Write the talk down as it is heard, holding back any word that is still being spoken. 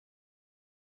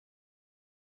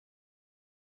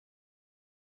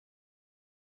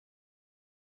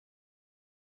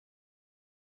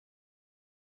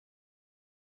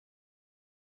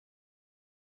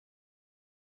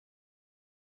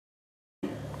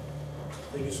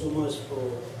Thank you so much for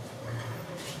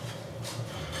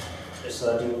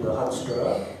reciting the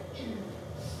Dudra.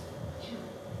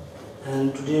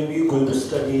 And today we are going to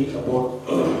study about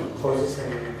causes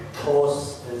and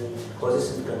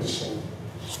condition.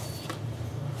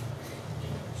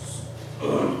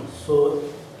 So,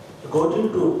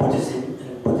 according to Buddhism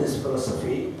and Buddhist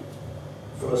philosophy,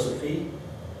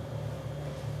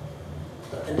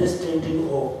 the understanding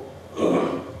of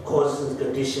causes and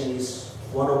condition is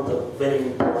one of the very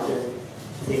important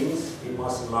things we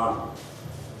must learn.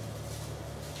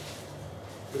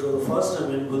 Because the first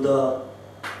time when Buddha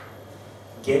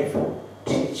gave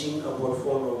teaching about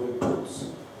Four Noble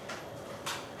Truths,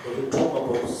 when we talk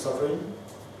about suffering,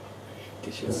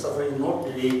 the suffering not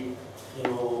really,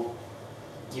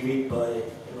 give it by,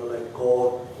 like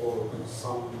God or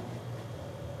some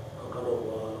kind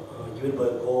of given by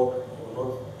God, or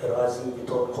not arising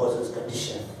without causes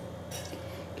condition.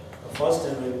 The first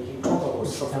time when he talked about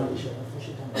suffering,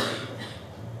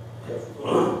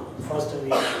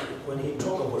 when he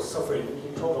talked about suffering, he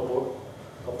talked about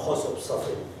the cause of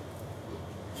suffering.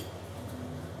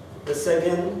 The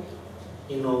second,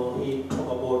 he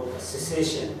talked about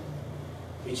cessation,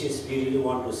 which is we really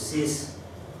want to cease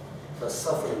the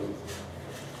suffering.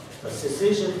 The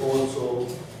cessation also,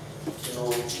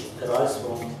 arises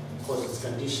from causes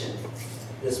condition.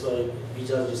 That's why we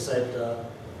just recite the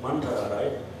mantra,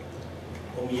 right?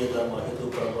 Om yedama hedu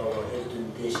prabhava hedu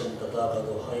deshan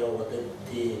tadagado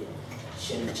hayavadati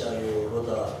shenchayo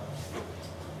roda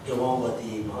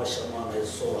yamavati mahashamana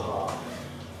soha.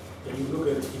 When you look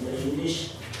at in the English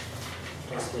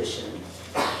translation,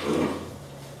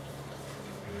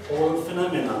 all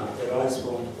phenomena arise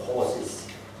from causes.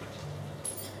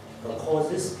 The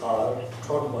causes are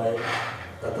taught by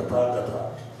the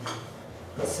Tathagata.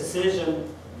 The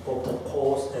cessation of the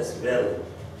cause as well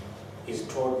is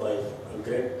taught by a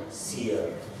great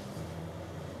seer.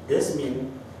 This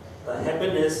means the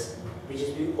happiness which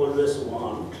we always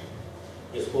want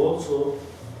is also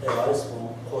arise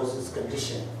from causes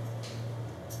condition.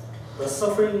 The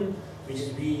suffering which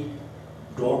we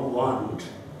don't want,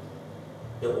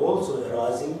 they're also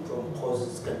arising from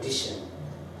causes condition.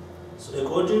 So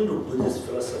according to Buddhist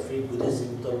philosophy,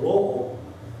 Buddhism, the law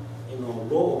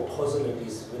of causality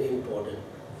is very important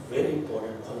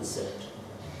concept.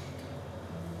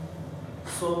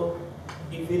 So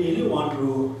if we really want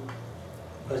to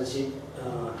achieve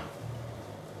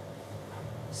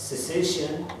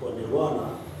cessation or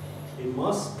nirvana, we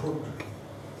must put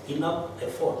enough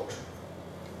effort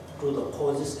to the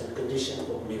causes and conditions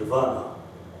of nirvana.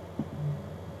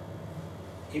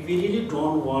 If we really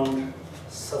don't want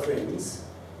sufferings,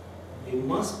 we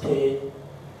must pay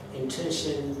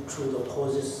attention to the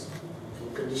causes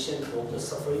and conditions of the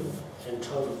suffering and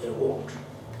try to avoid.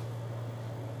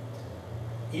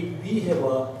 If you have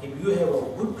a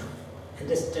good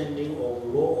understanding of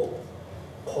law of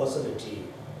causality,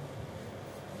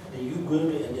 then you're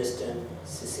going to understand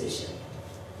cessation.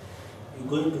 You're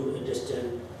going to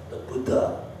understand the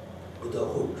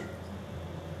Buddhahood.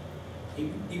 If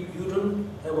you don't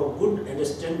have a good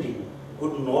understanding,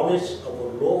 good knowledge of the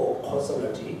law of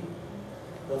causality,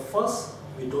 the first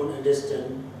we don't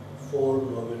understand Four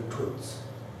Noble Truths.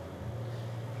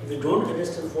 If we don't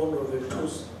understand Four Noble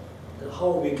Truths, then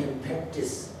how we can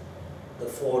practice the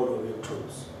Four Noble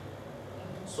Truths?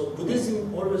 So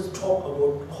Buddhism always talk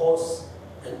about cause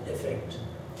and effect,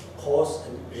 cause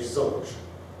and result.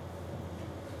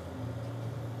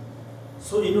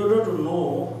 So in order to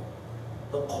know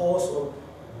the cause of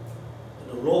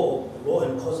law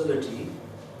and causality,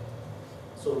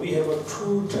 so we have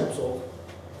two types of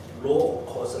law of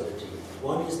causality.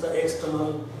 One is the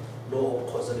external law of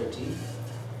causality.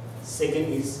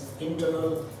 Second is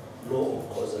internal law of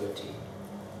causality.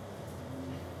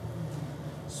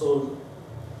 So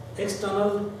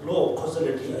external law of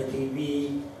causality, I think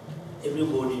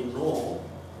everybody know,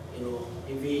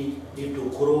 if we need to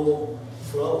grow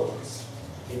flowers,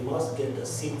 we must get the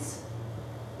seeds,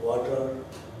 water,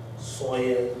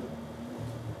 soil,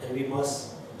 and we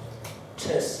must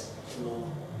test,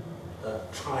 the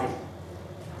time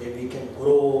that we can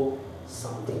grow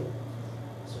something.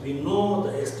 So we know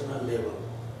the external level,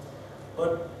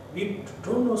 but we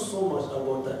don't know so much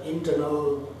about the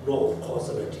internal law of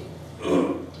causality.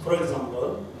 For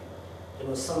example,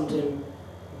 sometimes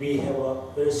we have a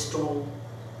very strong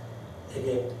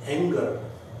anger.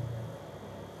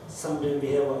 Sometimes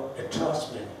we have a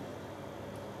attachment.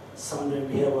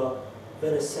 Sometimes we have a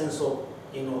very sense of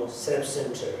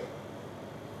self-centered.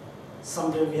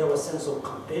 Sometimes we have a sense of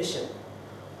compassion.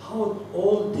 How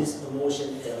all these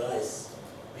emotions arise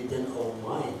within our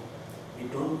mind, we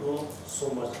don't know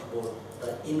so much about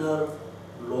the inner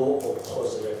law of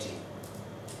causality.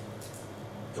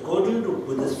 According to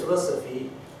Buddhist philosophy,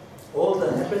 all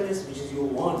the happiness which you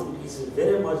want is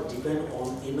very much depend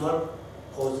on inner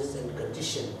causes and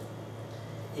condition.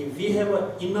 If we have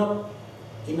an inner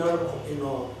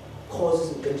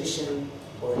causes and condition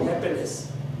for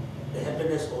happiness, the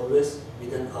happiness always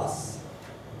within us.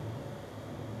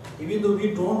 Even though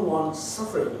we don't want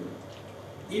suffering,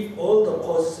 if all the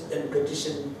causes and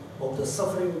condition of the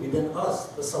suffering within us,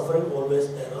 the suffering always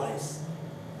arises.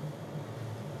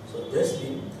 So that's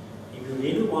means, if you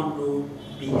really want to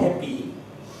be happy,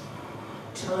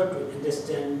 try to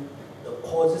understand the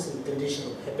causes and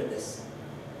condition of happiness.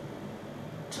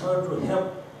 Try to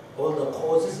help all the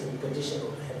causes and condition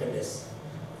of happiness.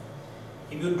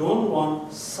 If you don't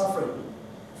want suffering,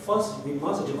 first we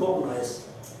must recognize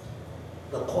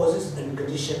the causes and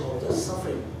condition of the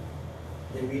suffering.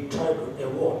 Then we try to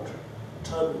avoid,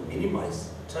 try to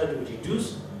minimize, try to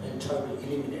reduce, and try to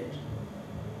eliminate.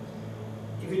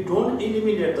 If we don't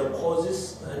eliminate the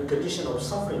causes and condition of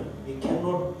suffering, we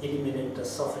cannot eliminate the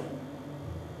suffering.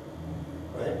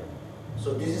 Right?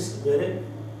 So this is very,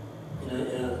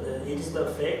 it is the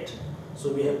fact.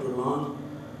 So we have to learn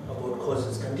about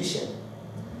causes condition.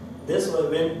 That's why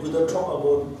when Buddha talk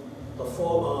about the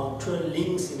 12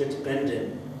 links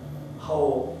interdependent,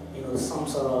 how the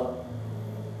samsara,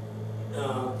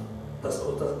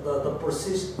 the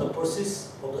process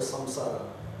of the samsara.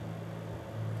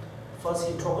 First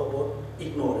he talk about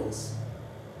ignorance.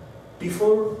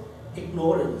 Before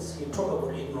ignorance, he talk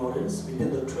about ignorance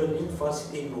within the 12 links.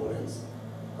 First ignorance.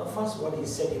 The first what he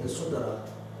said in the Sudra,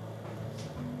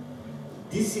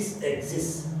 this is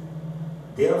exists,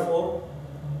 therefore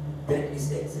that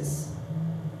is exists.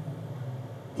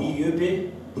 The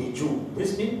yube, the ju.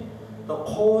 This means the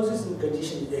causes and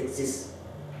conditions exist.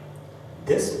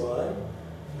 That's why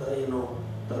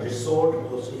the result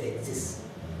also exists.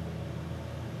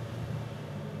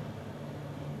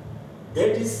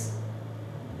 That is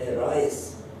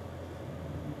arise.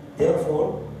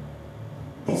 Therefore,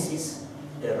 this is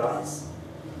arise.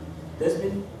 That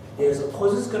means there is a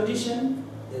causes condition,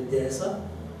 then there is a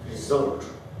result.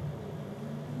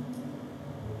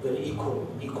 Very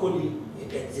equally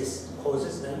it exists,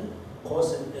 causes and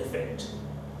cause and effect.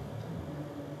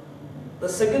 The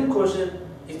second question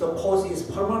is the cause is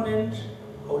permanent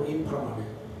or impermanent?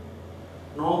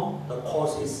 No, the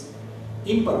cause is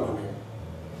impermanent.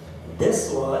 That's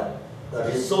why the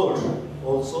result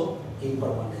also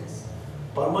impermanence.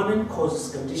 Permanent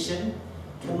causes condition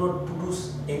cannot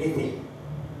produce anything.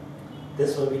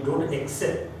 That's why we don't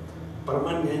accept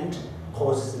permanent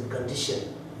causes and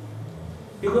condition.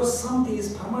 Because something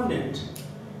is permanent,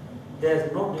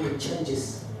 there's not really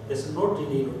changes. There's not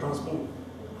really transform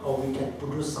how we can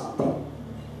produce something.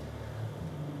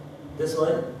 That's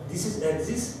why this is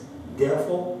exists,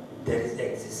 therefore there is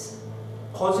exists.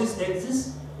 Causes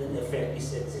exist, then effect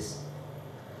is exist.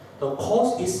 The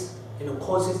cause is the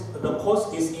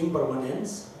cause is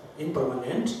impermanent.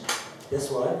 That's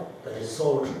why the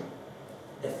result,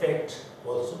 effect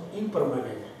also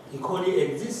impermanent. Equally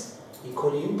exists,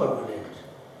 equally impermanent.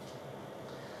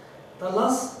 The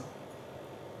last,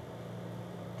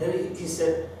 then he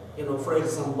said, for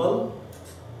example,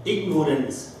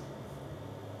 ignorance.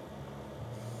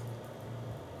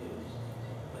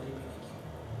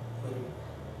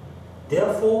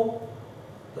 Therefore,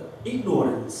 the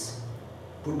ignorance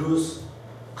produces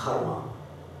karma.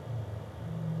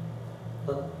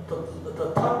 The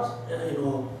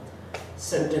third,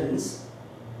 sentence,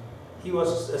 he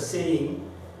was saying,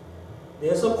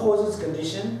 there's a causes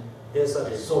condition, there's a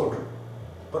result.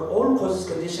 But all causes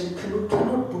condition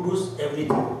cannot produce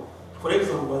everything. For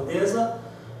example, there's a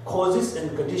causes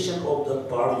and condition of the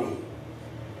barley.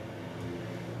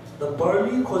 The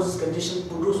barley causes condition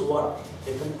produce what?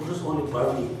 They can produce only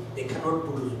barley. They cannot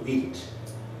produce wheat.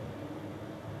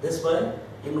 That's why,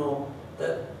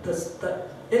 the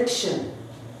action,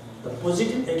 the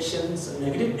positive actions,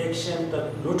 negative action,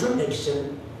 the neutral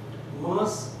action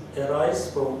must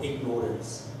arise from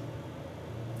ignorance.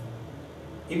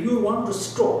 If you want to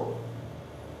stop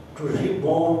to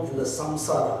reborn in the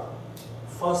samsara,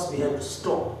 first we have to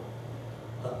stop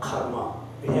the karma.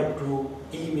 We have to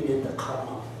eliminate the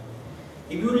karma.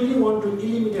 If you really want to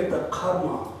eliminate the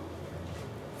karma,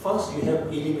 first you have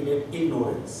to eliminate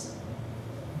ignorance.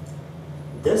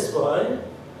 That's why,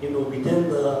 within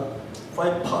the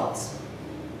 5 paths,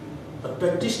 the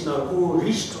practitioner who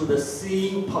reach to the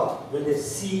seeing path, when they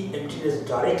see emptiness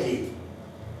directly,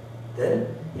 then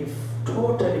he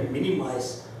totally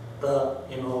minimize the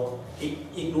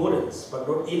ignorance, but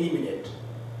not eliminate.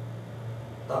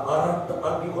 We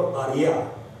call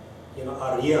Arya.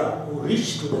 Arya, who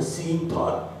reach to the same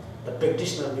thought, the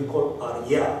practitioner we call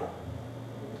Arya,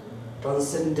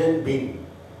 transcendent being,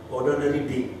 ordinary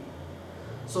being.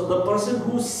 So the person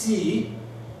who see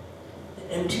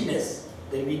emptiness,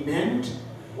 they be named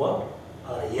what?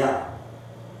 Arya.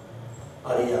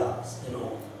 Arya,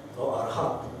 or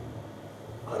Arhat.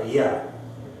 Arya.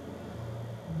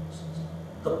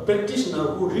 The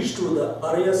practitioner who reached to the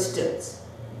Arya states,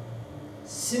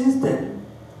 since then,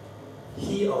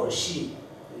 he or she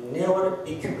never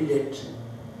accumulate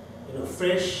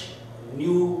fresh,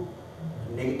 new,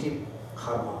 negative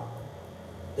karma.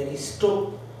 Then he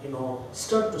start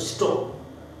to stop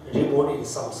reborn in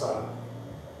samsara.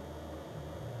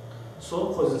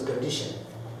 So causes condition.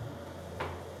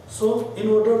 So in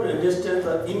order to understand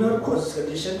the inner causes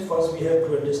condition, first we have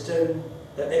to understand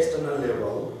the external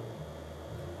level.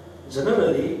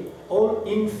 Generally, all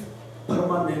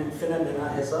impermanent phenomena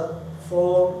has a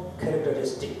 4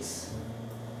 characteristics.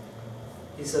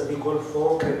 It's we call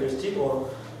 4 characteristics, or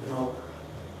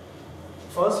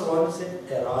first one is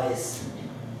arise.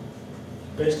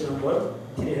 Page number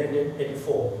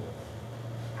 384.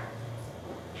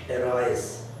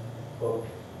 Arise or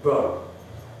birth.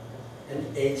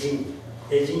 And aging.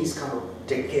 Aging is kind of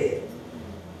decay.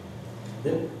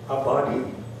 Then a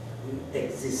body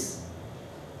exists.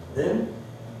 Then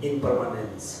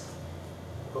impermanence.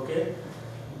 Okay?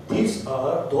 Those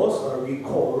are we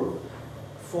call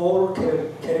 4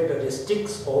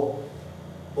 characteristics of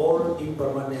all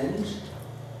impermanent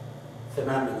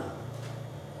phenomena.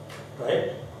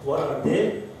 Right? What are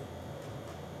they?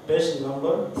 Page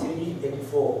number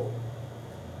 384.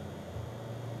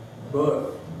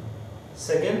 Birth.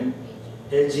 Second,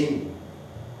 aging.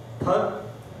 Third,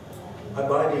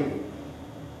 abiding.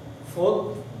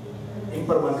 Fourth,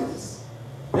 impermanence.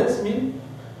 This means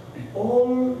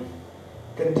all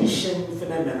conditioned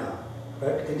phenomena.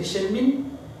 Right? Condition means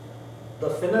the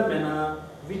phenomena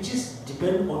which is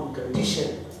depend on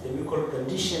condition. Then we call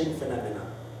conditioned phenomena.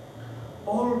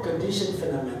 All conditioned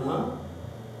phenomena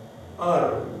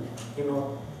are,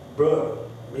 birth,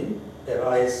 mean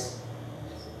arise,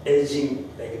 aging,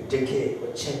 like decay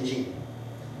or changing,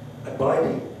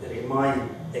 abiding, remain,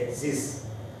 exist,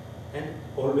 and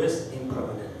always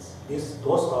impermanence.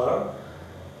 Those are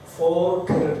 4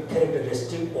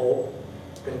 characteristics of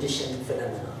conditioned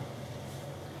phenomena.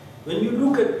 When you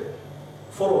look at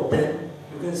 4 of them,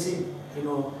 you can see,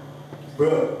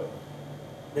 birth,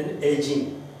 then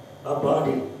aging,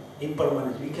 abiding,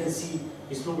 impermanence. We can see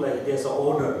it looks like there's an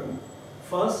order.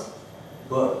 First,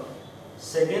 birth.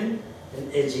 Second, then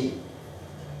aging.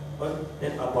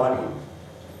 Then abiding.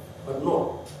 But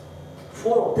no,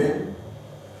 4 of them,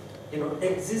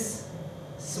 exist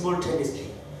simultaneously.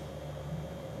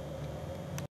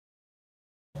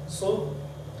 So,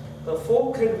 the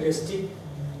 4 characteristics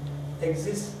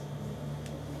exist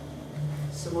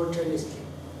simultaneously.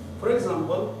 For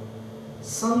example,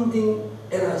 something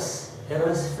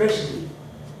arises freshly.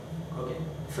 Okay,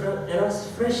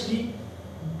 arises freshly.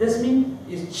 This means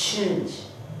is change,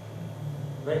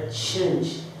 right?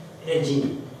 Change,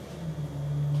 aging.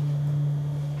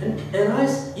 And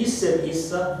arise itself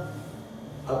is a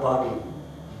body.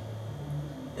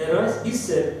 Arise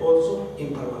itself also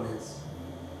impermanence.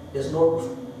 There's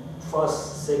no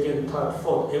first, second, third,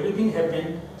 fourth. Everything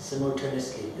happened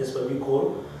simultaneously. That's what we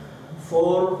call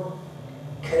 4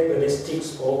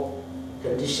 characteristics of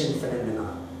conditioned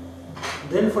phenomena.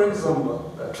 Then, for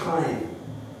example, the time,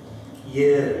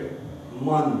 year,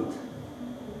 month,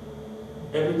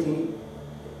 everything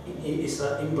is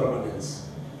an impermanence.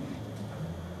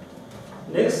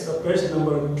 Next, the page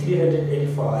number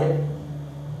 385.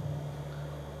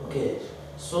 Okay,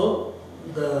 so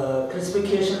the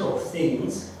classification of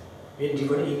things we are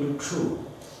divided into 2: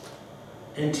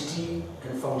 entity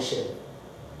and function.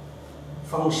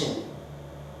 Function.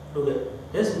 Look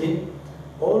at this means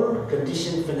all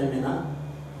conditioned phenomena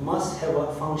must have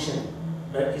a function,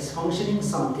 that is functioning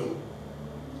something.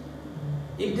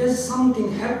 If there's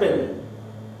something happen,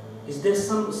 is there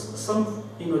some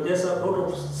there's a lot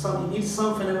of some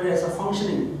phenomena has a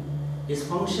functioning. Is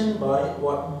functioned by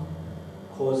what?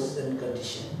 Causes and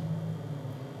condition.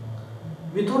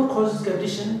 Without causes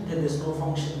condition, then there's no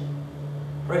function.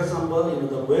 For example,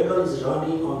 the vehicle is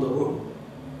running on the road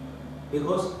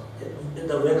because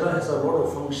the vehicle has a lot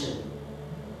of function.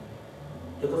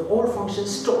 If all functions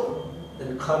stop,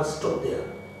 then car stop there.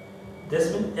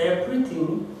 This means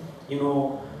everything,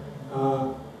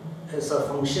 has a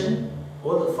function.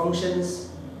 All the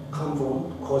functions come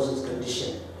from causes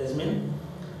condition. This means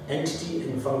entity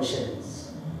and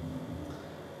functions.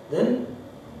 Then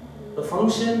the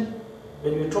function,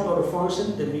 when we talk about a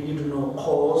function, then we need to know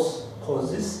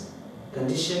causes,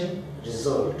 condition,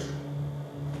 result.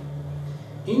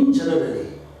 In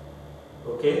generally,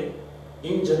 okay,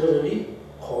 in generally,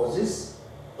 causes,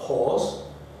 cause,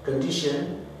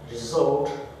 condition,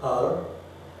 result are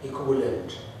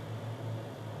equivalent.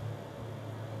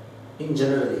 In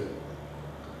generally,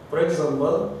 for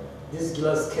example, this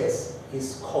glass case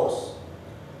is cause.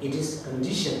 It is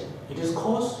condition. It is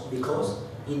cause because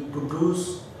it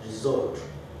produces result.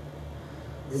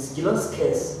 This glass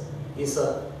case is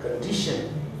a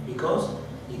condition because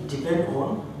it depends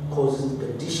on causing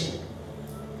condition.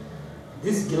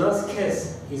 This glass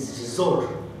case is result.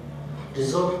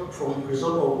 Result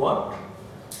of what?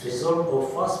 Result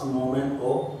of first movement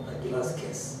of the glass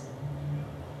case.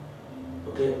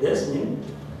 Okay, this means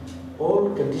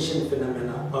all condition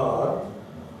phenomena are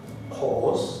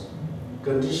cause,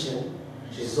 condition,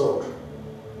 result.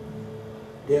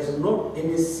 There is not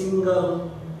any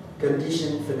single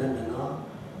condition phenomena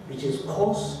which is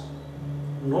cause,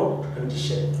 not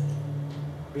condition,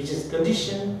 which is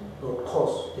condition, not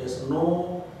cause. There is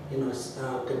no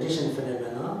condition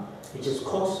phenomena which is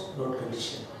cause, not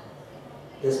condition.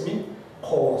 This means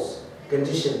cause,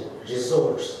 condition,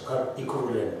 results are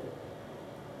equivalent.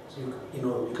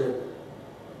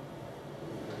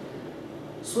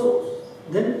 So so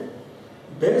then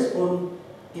based on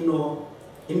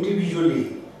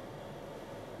individually,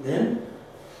 then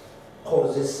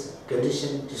causes,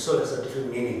 condition, result has a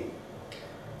different meaning.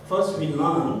 First we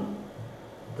learn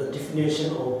the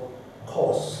definition of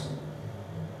cause.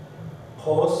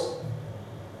 Cause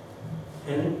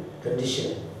and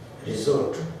condition,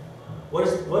 result. What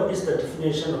is the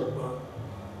definition of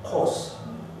cause?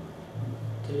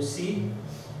 Can you see?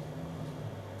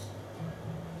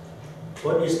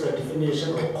 What is the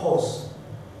definition of cause?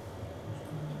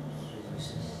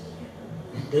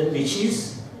 That which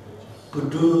is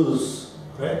produce,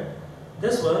 right?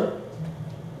 That's why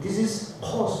this is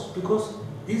cause, because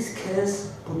this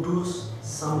case produce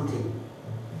something.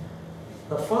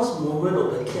 The first movement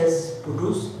of the case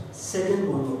produce second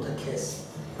movement of the case.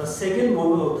 The second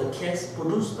movement of the case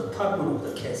produce the third movement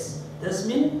of the case. That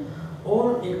means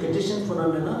all in condition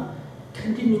phenomena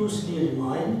continuously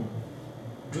remain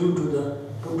due to the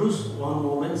produce one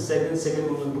moment, second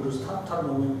moment produce third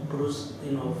moment produce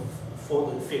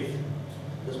fourth and fifth.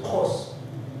 That's cause.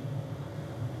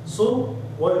 So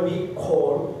what we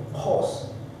call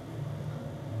cause,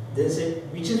 they say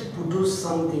which is produce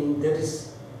something that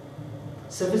is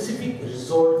specific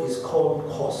result is called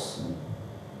cause.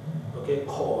 Okay,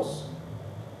 cause.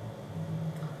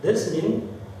 This means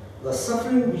the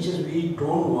suffering which is we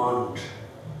don't want,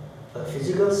 the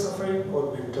physical suffering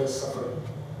or mental suffering.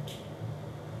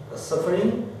 The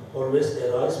suffering always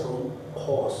arises from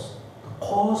cause.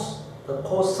 The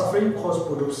cause suffering, cause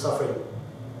produce suffering,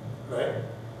 right?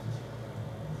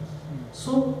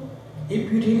 So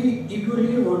if you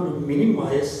really want to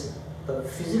minimize the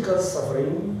physical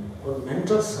suffering or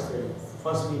mental suffering,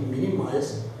 first we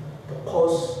minimize the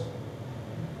cause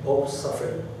of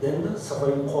suffering, then the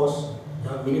suffering cause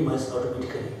minimized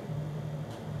automatically.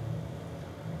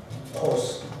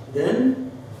 Cause.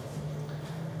 Then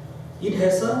it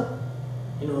has a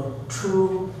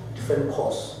two different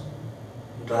cause: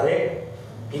 direct,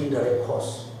 indirect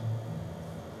cause.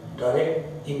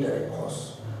 Direct, indirect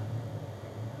cause.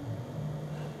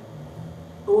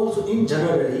 Also, in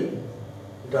generally,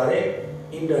 direct,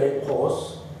 indirect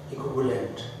cause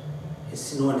equivalent is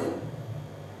synonym.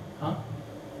 Huh?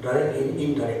 Direct and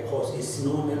indirect cause is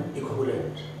synonym,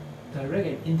 equivalent. Direct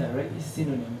and indirect is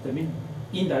synonym. That means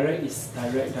indirect is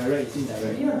direct, direct is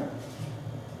indirect. Yeah.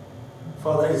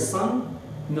 Father is son.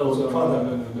 No.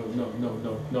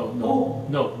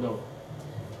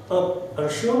 Are you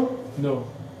sure? No.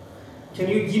 Can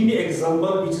you give me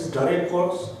example which is direct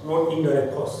cause, not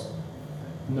indirect cause?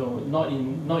 No, not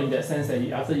in that sense that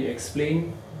after you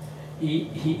explain, he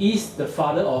is a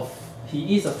father of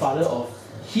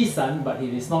his son, but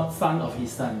he is not son of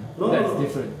his son. That's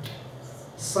different.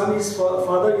 Son is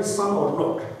father is son or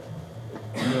not?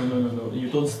 No.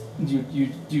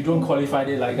 You don't qualify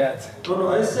it like that. No.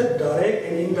 I said direct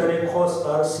and indirect cause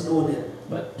are synonym.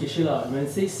 But Kishila, when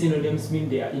say synonyms mean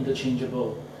they are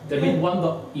interchangeable. That means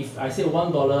if I say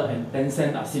 $1 and 10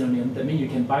 cents are synonym, that means you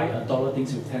can buy $1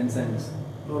 things with 10 cents.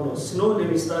 No.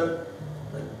 Synonym is that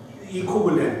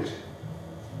equivalent,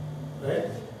 right?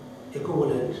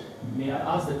 Equivalent. May I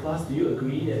ask the class, do you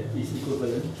agree that it's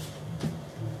equivalent?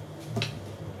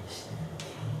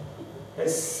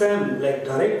 Same, like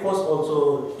direct cause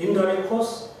also indirect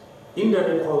cause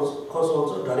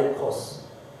also direct cause.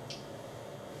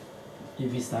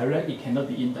 If it's direct, it cannot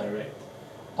be indirect.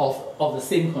 Of the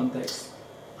same context.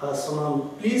 So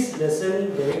now please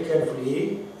listen very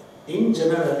carefully. in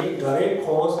generally, direct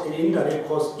cause and indirect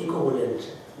cause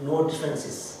equivalent, no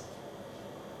differences.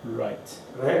 Right.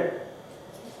 Right?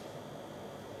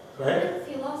 Right?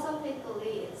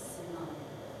 Philosophically, it's synonymous.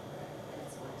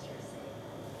 That's what you're saying.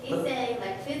 He's saying,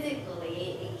 like, physically,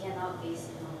 it cannot be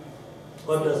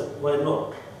synonymous. Why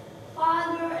not?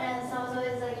 Father and son, so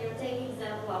it's like you're taking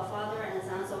example of father and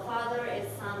son. So father is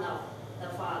son of the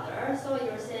father. So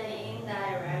you're saying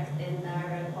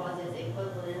indirect cause is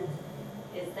equivalent.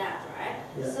 Is that right?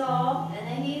 Yeah. So, and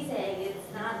then he's saying it's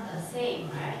not the same,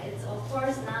 right? It's of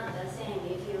course not the same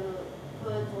if you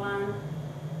put one.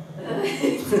 So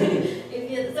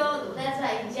that's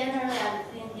why generally I'm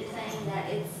saying that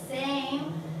it's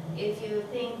same. If you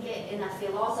think it in a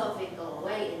philosophical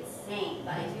way, it's same.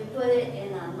 But if you put it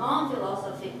in a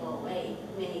non-philosophical way,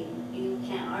 maybe you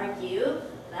can argue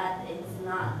that it's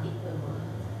not equivalent.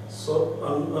 So,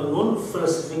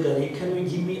 non-philosophically, can you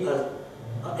give me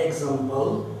an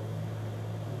example?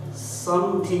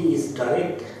 Something is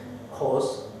direct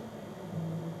cause,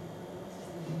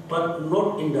 but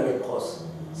not indirect cause.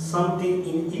 Something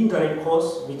in indirect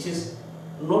cause, which is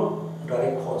not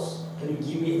direct cause. Can you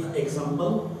give me an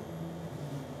example?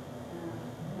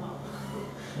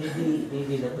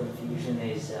 Maybe the confusion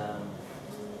is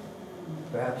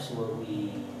perhaps what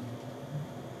we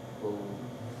I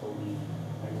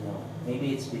don't know.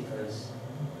 Maybe it's because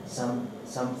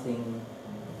something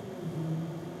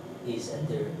is at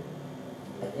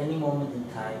any moment in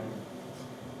time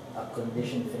a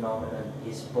conditioned phenomenon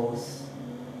is both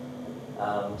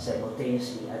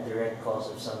simultaneously a direct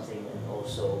cause of something and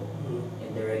also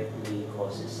indirectly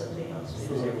causes something else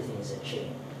because everything is a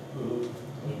chain.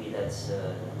 Maybe that's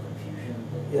confusion.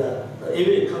 Yeah,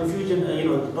 even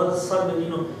confusion, but suddenly,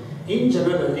 in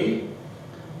generally,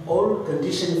 all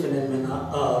conditioned phenomena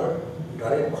are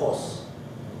direct cause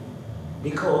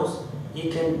because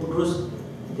it can produce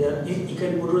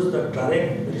the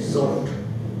direct result.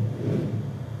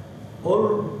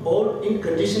 All in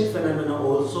conditioned phenomena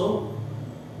also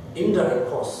indirect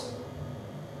cause.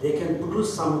 They can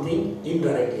produce something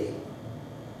indirectly.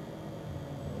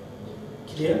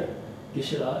 Clear?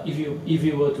 Gishela, if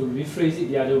you were to rephrase it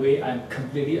the other way, I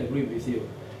completely agree with you.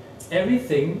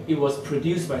 Everything, it was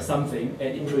produced by something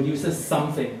and it produces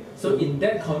something. So in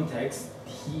that context,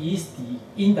 he is the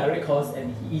indirect cause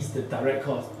and he is the direct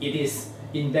cause. It is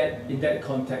in that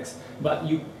context. But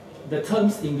the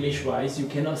terms English-wise, you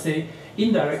cannot say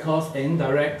indirect cause and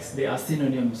indirect, they are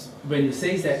synonyms. When you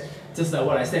say that, just like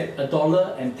what I said,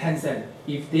 $1 and 10 cents.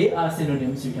 If they are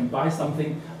synonyms, you can buy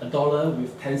something $1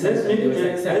 with 10 cents.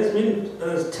 That means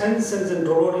 10 cents and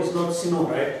dollar is not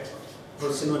synonym, right?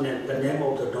 Not synonym. The name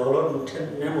of the dollar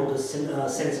and name of the cent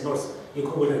is not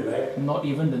equivalent, right? Not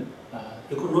even the. Not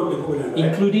equivalent, right?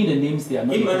 Including the names, they are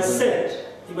not equivalent.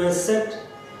 If I said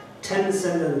 10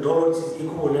 cents and dollars is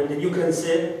equivalent, then you can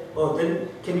say, oh, then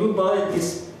can you buy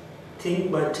this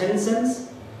thing by 10 cents?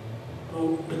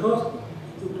 No, because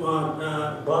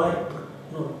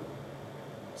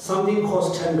something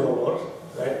costs $10,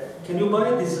 right? Can you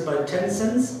buy this by 10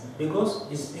 cents? Because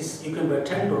you can buy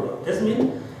 $10. That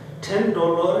means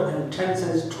 $10 and 10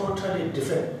 cents is totally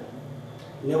different.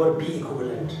 Never be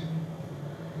equivalent.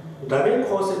 Direct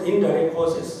cost and indirect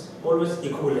cost is always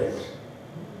equivalent.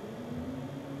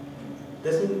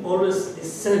 That means always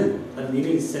is same, the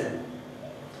meaning is same.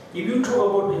 If you talk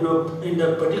about in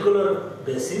the particular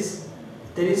basis,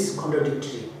 there is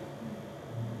contradictory.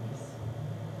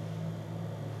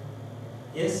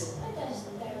 Yes? What does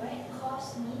direct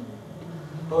cost mean?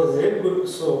 Oh, very good.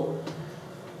 So,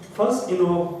 first,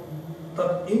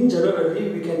 in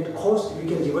generally we can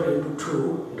divide into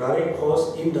two: direct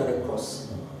cost, indirect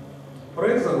cost.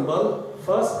 For example,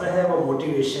 first I have a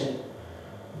motivation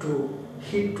to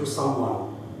hit to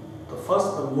someone. The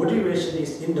motivation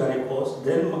is indirect cost.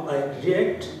 Then I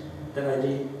react. Then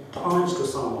I punch to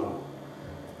someone.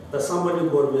 Somebody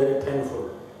got very painful.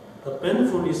 The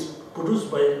painful is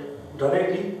produced by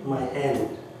directly my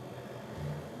hand.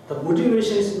 The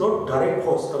motivation is not direct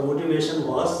cause. The motivation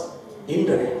was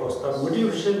indirect cause. The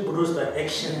motivation produced the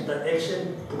action. The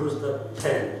action produced the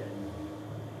pain.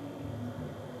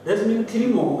 That means three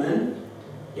moments.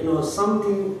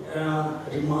 Something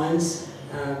reminds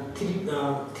 3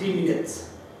 minutes.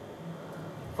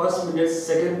 First minute,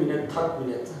 second minute, third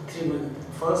minute. 3 minutes.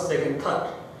 First, second, third.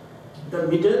 The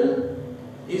middle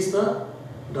is the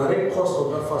direct cause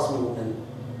of the first movement.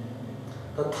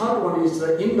 The third one is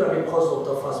the indirect cause of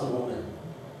the first movement.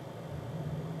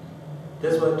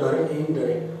 That's why direct and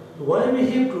indirect. Why we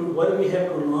have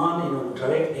to learn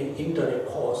direct and indirect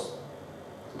cause?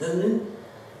 Then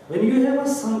when you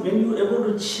are able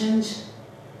to change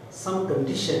some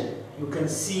condition, you can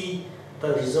see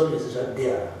the result is right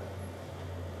there.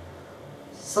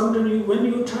 Sometimes when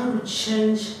you try to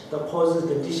change the causes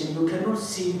condition, you cannot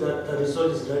see that the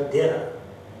result is right there.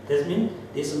 That means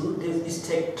this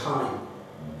takes time.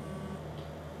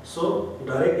 So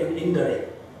direct and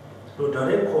indirect. So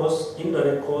direct cause,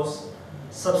 indirect cause,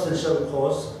 substantial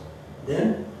cause,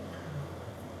 then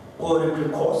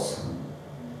correlative cause.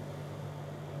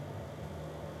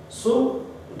 So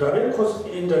direct cause,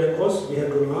 indirect cause we have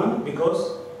to learn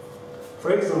because,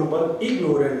 for example,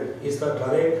 ignorance is the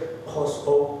direct cause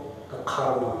of the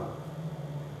karma.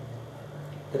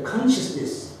 The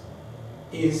consciousness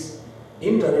is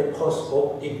indirect cause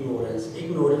of ignorance.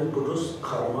 Ignorance produces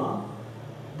karma.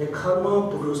 The karma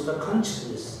produces the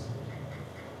consciousness.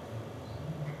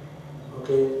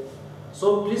 Okay,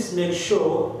 so please make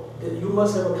sure that you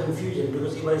must have a confusion,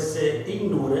 because if I say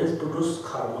ignorance produces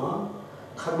karma,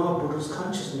 karma produces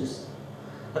consciousness.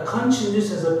 The consciousness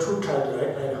has a two types,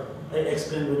 right? I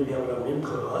explained when we have a main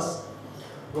class.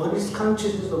 One is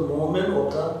consciousness, the moment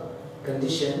of the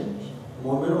condition,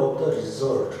 moment of the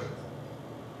result.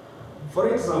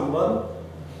 For example,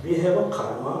 we have a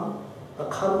karma. A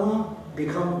karma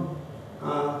become,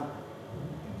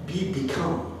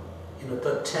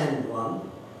 the 10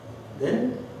 one.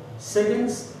 Then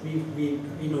seconds, we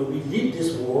leave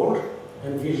this world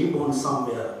and we reborn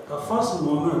somewhere. The first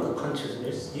moment of the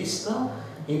consciousness is the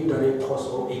indirect cause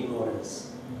of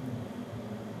ignorance.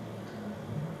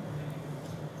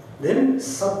 Then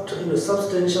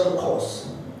substantial cause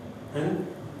and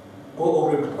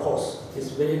cooperative cause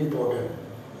is very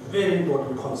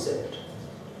important concept.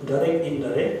 Direct,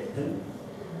 indirect,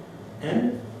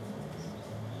 and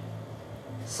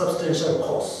substantial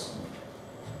cause.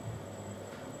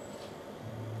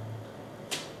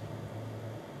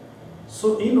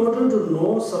 So in order to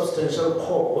know substantial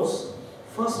cause,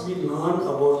 first we learn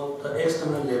about the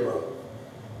external level.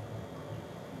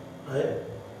 Right?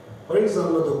 For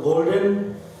example, the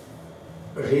golden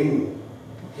ring.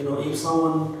 If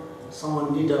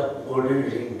someone need a golden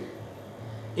ring.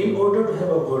 In order to have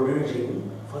a golden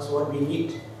ring, first what we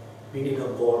need? We need a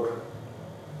gold.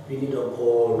 We need a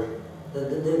gold.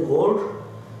 The gold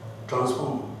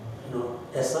transform,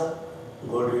 as a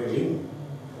golden ring.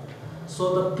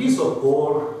 So the piece of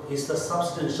gold is the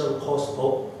substantial cause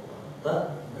of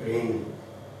the ring.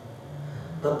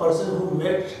 The person who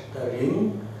made the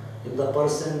ring, the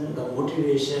person, the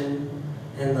motivation,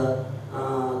 and the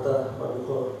what we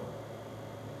call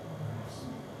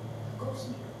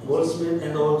goldsmith,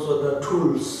 and also the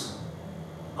tools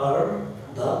are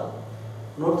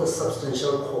not the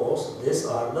substantial cause. These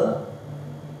are the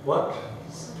what?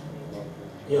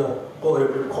 Yeah,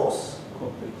 cooperative cause.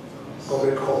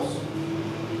 Cooperative cause.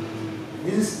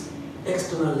 This is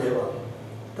external level.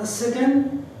 The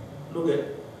second, look at,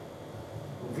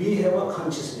 we have a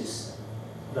consciousness,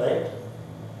 right?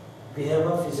 We have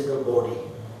a physical body.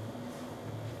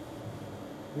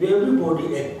 Everybody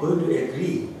is going to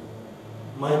agree.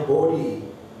 My body,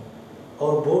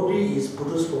 our body is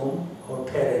produced from our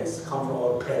parents, come from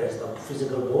our parents, the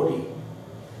physical body,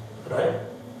 right?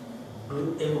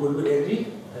 Everybody will agree,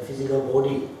 the physical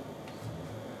body.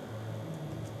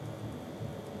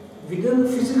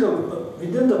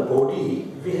 Within the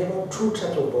body, we have two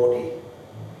types of body.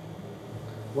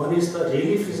 One is the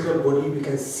really physical body, we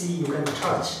can see, you can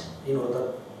touch,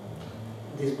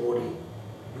 this body,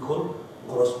 we call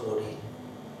gross body.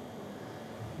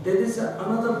 There is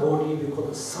another body we call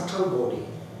the subtle body.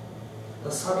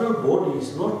 The subtle body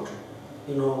is not,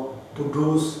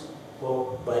 produced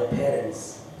by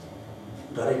parents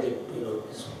directly,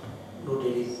 it's not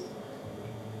really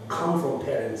come from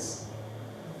parents.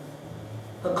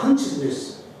 The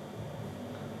consciousness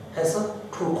has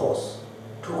two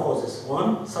causes.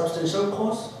 One, substantial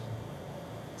cause.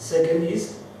 Second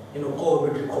is,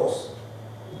 cooperative cause.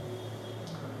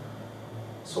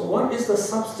 So what is the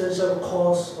substantial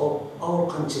cause of our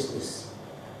consciousness?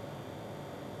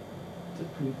 The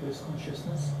previous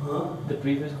consciousness? Huh? The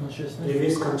previous consciousness?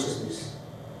 Previous consciousness.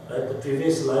 Right? The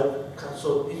previous life.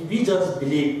 So we just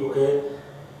believe, okay?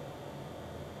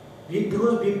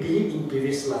 Because we believe in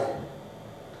previous life,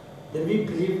 then we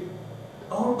believe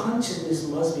our consciousness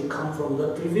must come from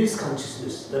the previous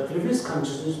consciousness. The previous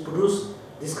consciousness produced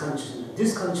this consciousness.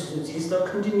 This consciousness is the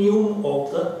continuum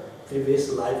of the previous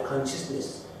life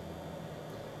consciousness.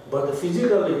 But the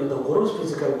physical, the gross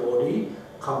physical body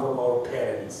come from our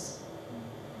parents.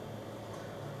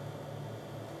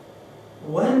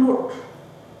 Why not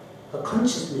the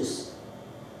consciousness?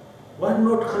 Why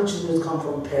not consciousness come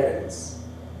from parents?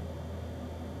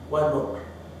 Why not?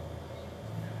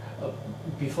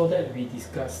 Before that, we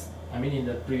discussed, in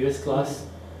the previous class,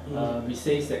 we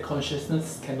say that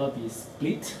consciousness cannot be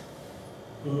split.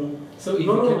 Mm. So if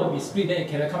No, it no, cannot no. be split, then it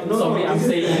cannot come. No, Sorry, no, I'm this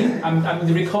is- saying,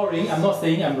 I'm recalling, I'm not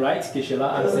saying I'm right, Geshe-la,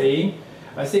 I'm saying,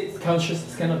 I said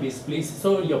consciousness cannot be split,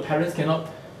 so your parents cannot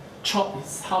chop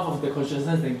half of the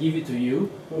consciousness and give it to you,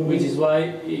 which is why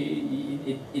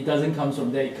it doesn't come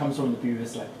from there, it comes from the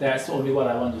previous life. That's only what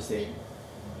I want to say.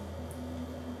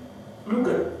 Look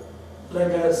at,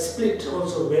 like a split,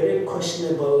 also very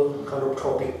questionable kind of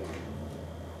topic.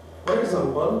 For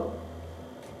example,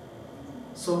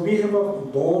 so we have a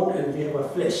bone and we have a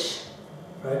flesh,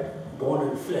 right? Bone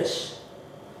and flesh.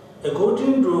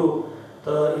 According to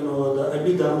the the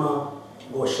Abhidharma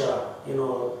Gosha,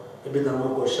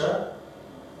 Abhidharma Gosha,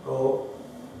 so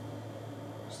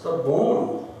the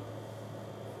bone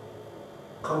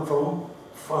come from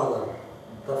father,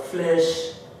 the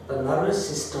flesh, the nervous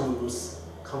systems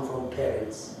come from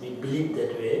parents. We believe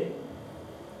that way.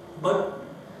 But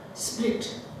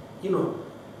split, we know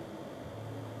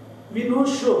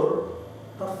sure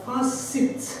the first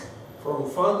six from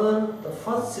father, the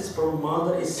first six from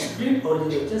mother is split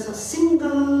originally, just a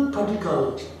single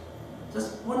particle,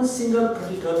 just one single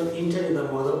particle enter in the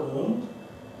mother womb,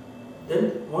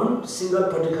 then one single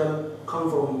particle come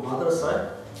from mother side,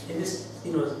 and this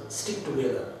stick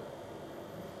together.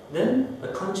 Then the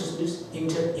consciousness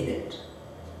enter in it.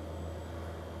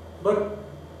 But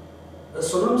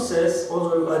Sonam says,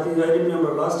 also I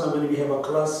remember last time when we have a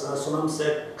class, Sonam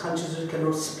said consciousness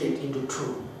cannot split into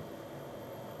two.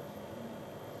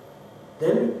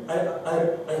 Then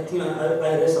I think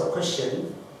I raised a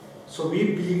question. So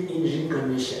we believe in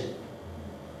reincarnation.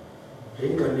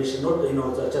 Reincarnation, not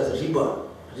just rebirth.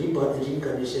 Rebirth and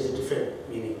reincarnation is a different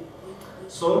meaning.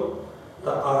 So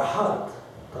the Arhat,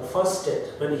 the first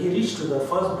state, when he reached to the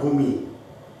first bhumi,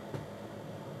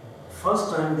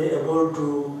 first time they able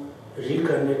to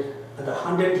reincarnate, and the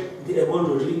 100 they able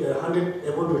to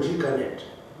reincarnate,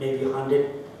 maybe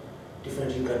 100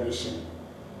 different reincarnation.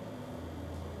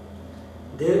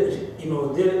 They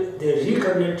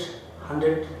reincarnate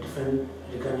 100 different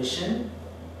reincarnation.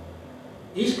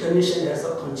 Each condition has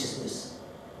a consciousness.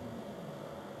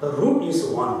 The root is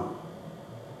one.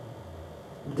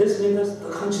 This means the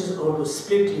consciousness also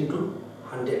split into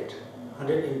 100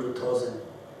 into 1000.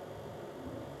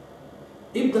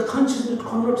 If the consciousness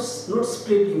cannot not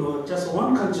split, just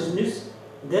one consciousness,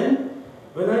 then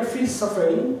when I feel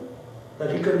suffering, the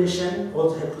reincarnation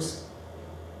also have to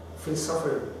feel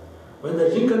suffering. When the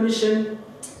reincarnation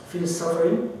feels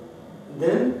suffering,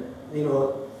 then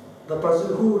the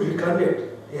person who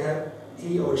reincarnated,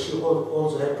 he or she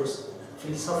also have to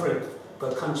feel suffering,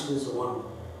 but consciousness is one.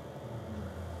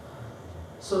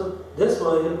 So that's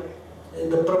why in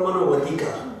the Pramana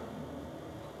Vadika,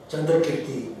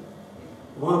 Chandrakirti,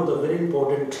 one of the very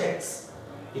important texts,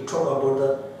 he talk about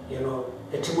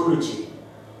the etymology.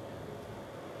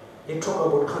 He talk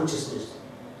about consciousness.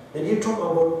 Then he talk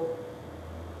about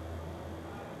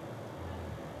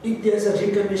if there is a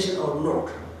reincarnation or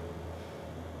not.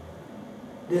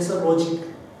 There's a logic.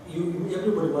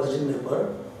 Everybody must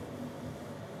remember.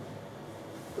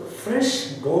 The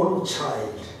fresh born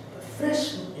child,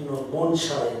 born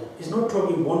child is not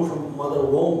talking born from mother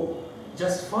womb.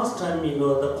 Just first time,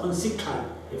 the conceived time,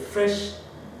 a fresh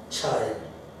child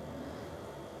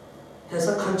has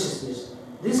a consciousness.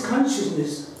 This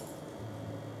consciousness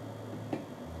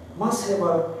must have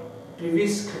a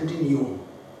previous continuum.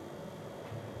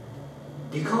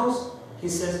 Because, he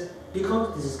says,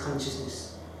 because this is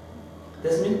consciousness.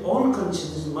 That means all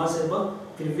consciousness must have a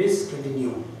previous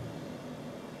continuum.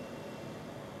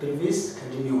 Previous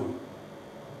continuum.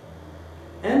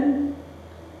 And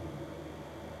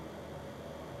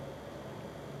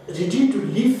ready to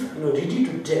live, ready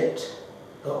to death,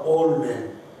 the old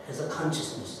man has a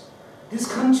consciousness.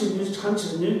 This consciousness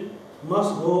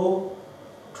must go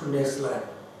to next life.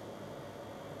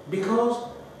 Because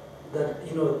that,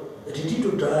 ready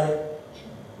to die,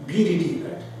 be ready,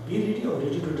 right? Be ready or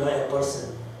ready to die a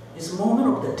person. It's moment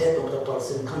of the death of the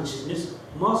person, consciousness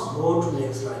must go to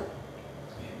next life.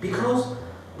 Because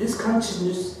this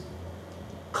consciousness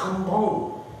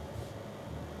compound,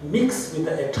 mix with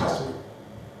the attachment.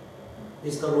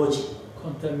 This is the logic.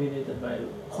 Contaminated by...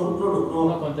 No.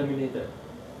 Not contaminated.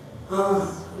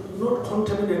 Not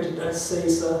contaminated, that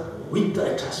says with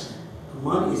the attachment.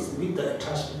 Mind is with the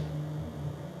attachment.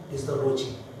 Is the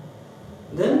logic.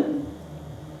 Then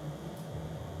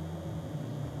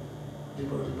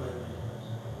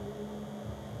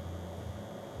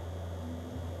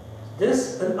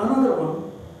there's another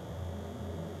one.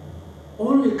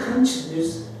 Only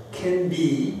consciousness can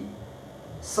be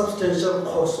substantial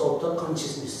cause of the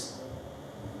consciousness.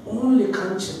 Only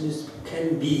consciousness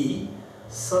can be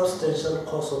substantial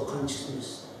cause of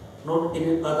consciousness, not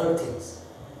any other things.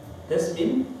 That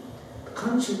means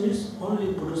consciousness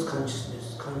only produces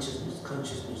consciousness, consciousness,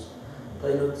 consciousness.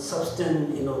 The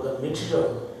substance, the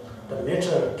material, the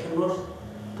matter cannot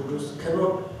produce,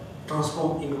 cannot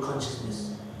transform into consciousness.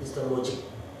 Is the logic.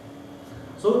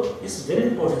 So it's very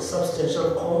important.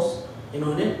 Substantial cause,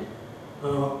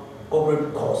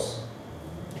 operant cause.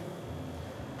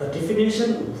 The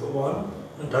definition for one,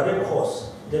 direct cause,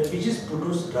 that which is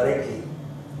produced directly.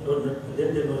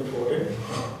 Then they're not important.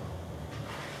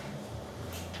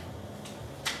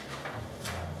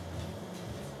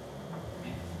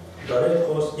 Direct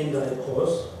cause, indirect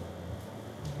cause.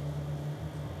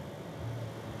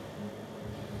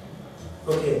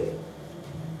 Okay.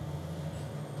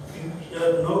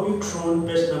 Now we turn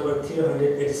page number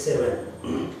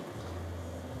 387.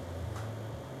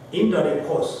 Indirect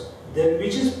cause, that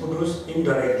which is produced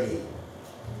indirectly.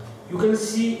 You can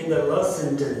see in the last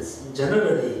sentence,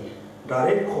 generally,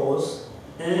 direct cause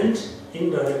and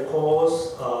indirect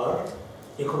cause are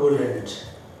equivalent.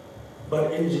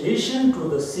 But in relation to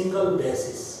the single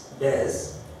base,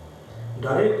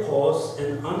 direct cause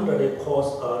and indirect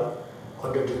cause are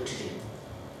contradictory.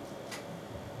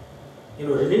 In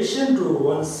relation to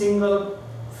one single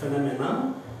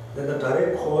phenomena, then the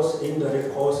direct cause and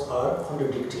indirect cause are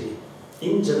contradictory.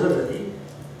 In generally,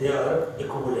 they are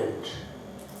equivalent.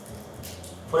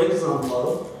 For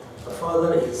example, the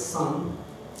father is son,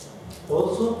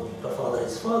 also the father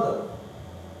is father.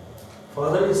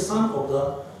 Father is son of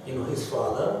his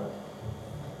father.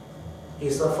 He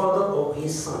is the father of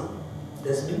his son.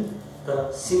 That means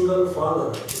the single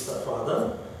father is the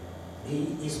father.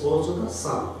 He is also the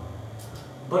son.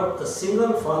 But the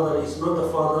single father is not the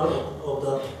father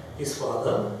of his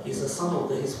father. He is the son of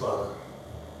his father.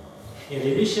 In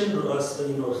relation to us,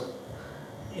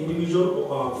 individual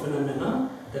phenomena,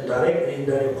 the direct and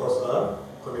indirect cause are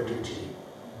contradictory.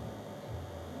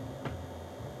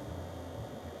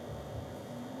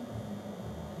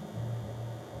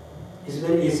 It's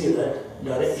very easy that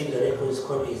direct and indirect cause is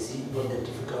quite easy, not that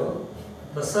difficult.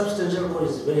 The substantial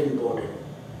cause is very important.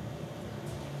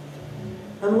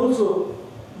 And also,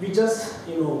 we just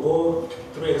go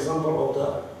through example of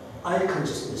the eye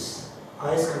consciousness,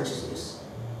 eyes consciousness.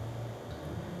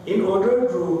 In order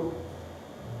to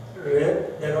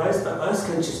arise the eyes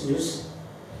consciousness,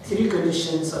 three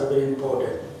conditions are very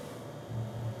important.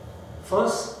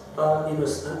 First,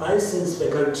 an eye sense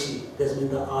faculty, that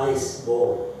means the eyes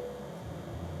ball,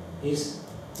 is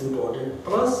important.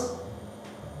 Plus,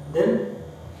 then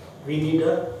we need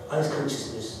a eyes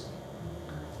consciousness.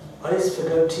 Eyes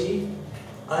faculty,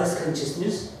 eyes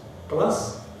consciousness,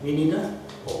 plus we need an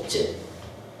object.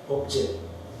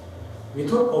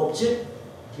 Without object,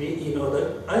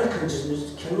 the eye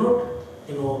consciousness cannot,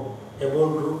 able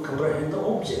to comprehend the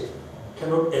object,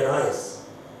 cannot arise.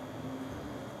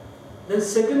 Then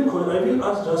second question, I will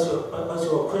ask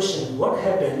you a question. What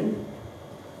happened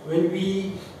when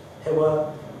we have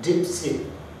a deep sleep?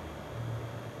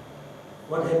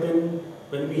 What happened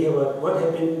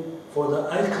for the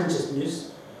eye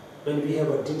consciousness when we have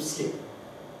a deep sleep?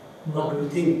 What do you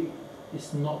think?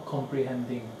 It's not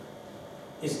comprehending.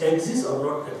 It exists or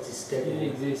not exists? It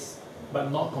exists, but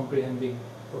not comprehending.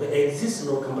 Okay, exists,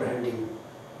 not comprehending,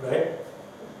 right?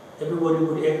 Everybody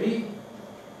would agree?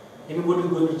 Anybody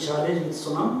going to challenge with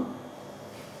Sonam?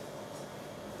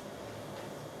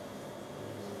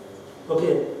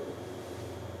 Okay,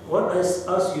 what I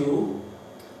ask you,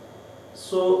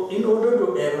 so in order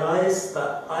to arise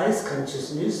the eyes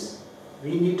consciousness,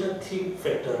 we need a three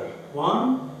factor.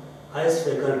 One, eyes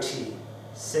faculty.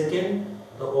 Second,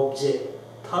 the object.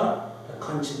 Third, the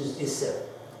consciousness itself.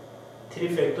 Three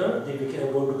factors, they become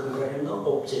able to comprehend the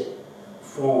object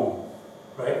form,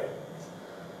 right?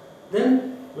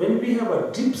 Then, when we have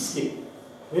a deep sleep,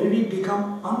 when we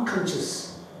become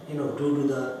unconscious, due to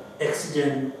the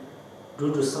accident,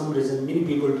 due to some reason, many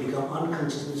people become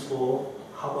unconscious for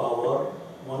half hour,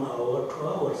 1 hour, 2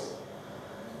 hours.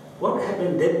 What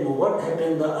happened that moment? What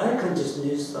happened? The eye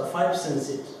consciousness, the five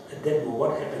senses at that moment,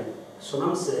 what happened?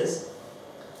 Sonam says,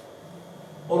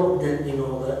 all of them,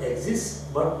 they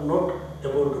exist, but not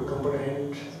able to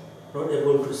comprehend, not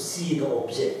able to see the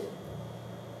object.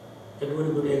 Everybody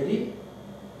would agree?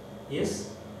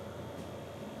 Yes?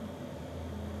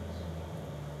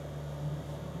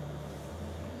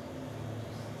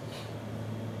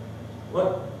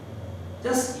 What?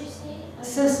 Just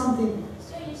say something.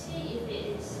 So you say if it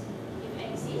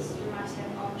exists, you must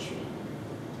have all three.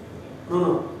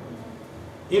 No.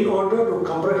 In order to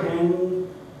comprehend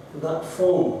the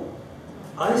form,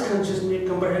 eyes consciousness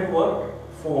comprehend what?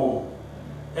 Form.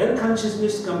 Air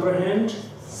consciousness comprehend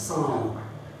sound.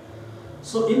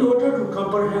 So in order to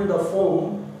comprehend the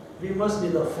form, we must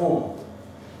need the form.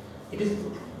 It is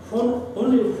form,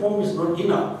 only form is not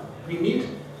enough. We need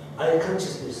eye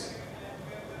consciousness.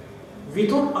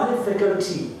 Without eye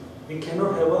faculty, we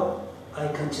cannot have a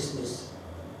eye consciousness.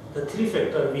 The three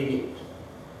factor we need.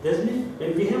 That means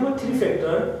when we have a three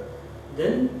factor,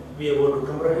 then we are able to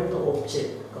comprehend the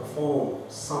object, the form,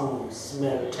 sound,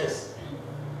 smell, taste.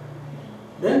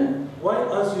 Then why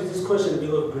ask you this question?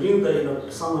 Because during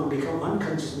the someone become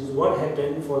unconscious, what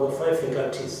happened for the five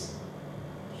faculties?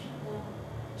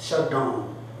 Shut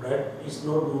down, right? It's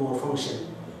not more function,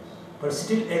 but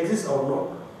still exists or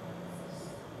not?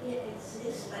 Yeah, it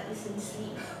exists, but it's in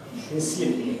sleep. In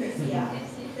sleep. Yeah,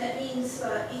 that means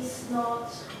it's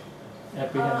not.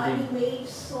 Apprehending. We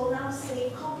so now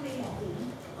say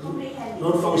comprehending. Comprehending.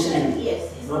 Not functioning.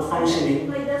 Yes, it's Not functioning.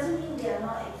 But it doesn't mean they are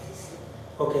not existing.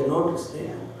 Okay, not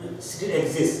still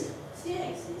exists. Still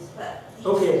exists, but.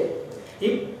 Okay,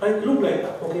 if I look like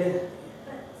okay.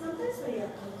 But sometimes when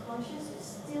you're unconscious, you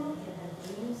still can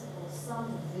have dreams or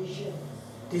some vision.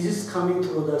 This is coming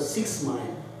through the sixth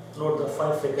mind, not the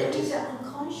five And if faculties. you're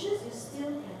unconscious, you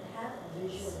still can have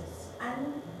visions.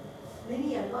 And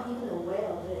maybe you're not even aware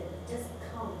of it. It just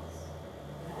comes,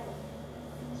 right?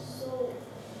 So,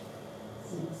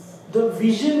 The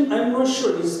vision, I'm not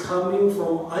sure, is coming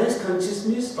from eyes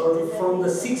consciousness or from the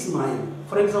sixth mind.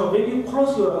 For example, when you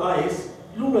close your eyes,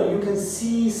 look like you can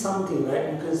see something,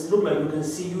 right? You can look like you can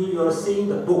see you are seeing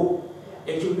the book.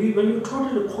 Actually, when you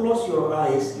totally close your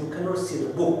eyes, you cannot see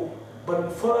the book.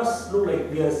 But for us, look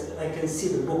like I can see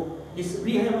the book.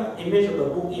 We have an image of the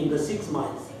book in the sixth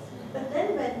mind. but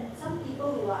then when some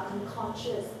people who are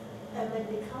unconscious, and when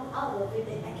they come out of it,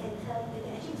 they can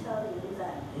actually tell you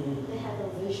that they have a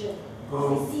vision.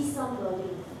 They see somebody.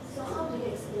 So how do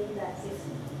you explain that?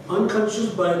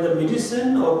 Unconscious by the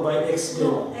medicine or by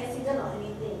accident? No, accident or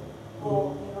anything.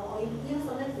 Or, or even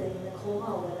sometimes they're in a coma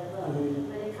or whatever.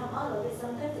 When they come out of it,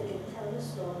 sometimes they can tell you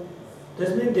stories.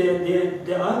 That means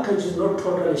their unconscious is not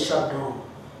totally shut down.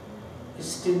 It's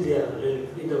still there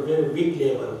in a very weak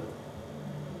level.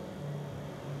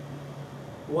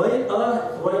 Why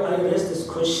I raise this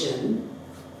question?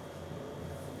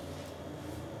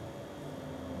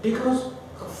 Because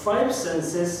five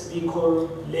senses we call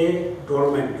lay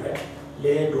dormant, right?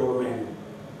 Lay dormant.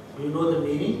 Do you know the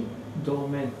meaning?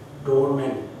 Dormant.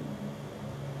 Dormant.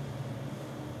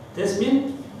 This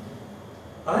means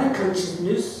eye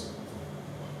consciousness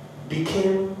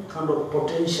became kind of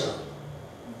potential.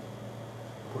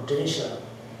 Potential.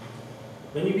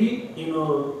 When you be,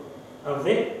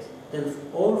 awake, then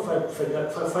all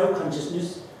five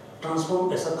consciousness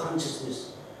transform as a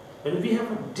consciousness. When we have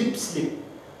a deep sleep,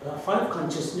 the five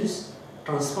consciousness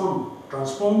transform,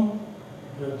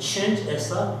 change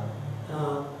as a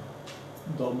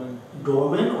Dormant.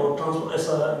 or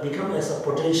transform become as a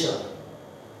potential.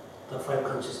 The five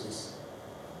consciousness,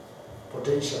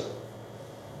 potential.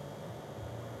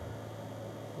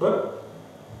 But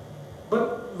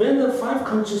when the five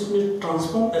consciousness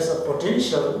transform as a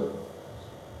potential,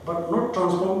 but not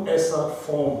transform as a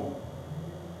form.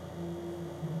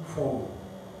 Form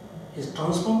is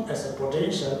transformed as a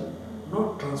potential,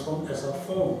 not transformed as a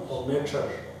form or matter.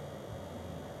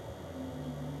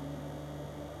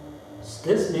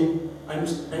 This means I'm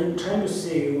trying to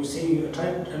say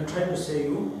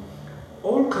you,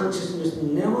 all consciousness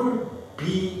never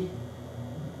be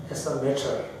as a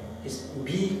matter. It's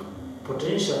be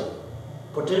potential.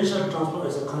 Potential transform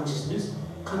as a consciousness.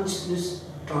 Consciousness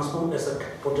transform as a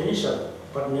potential,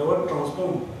 but never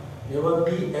transform, never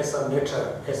be as a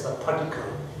matter, as a particle.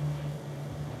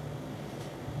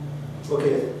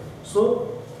 Okay,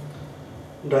 so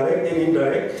direct and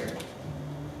indirect.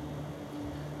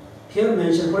 Here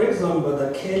mentioned, for example,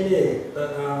 the Kele,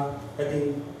 I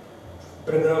think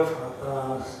paragraph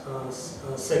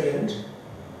second.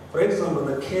 For example,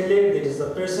 the Kele, that is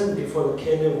the person before the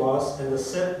Kele was, and the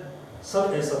serve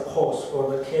as a cause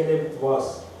for the Kele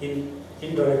was in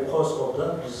indirect cause of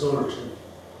the result.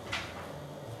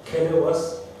 Kele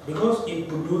was, because it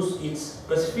produced its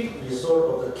specific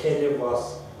result of the Kele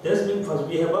was. That means first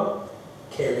we have a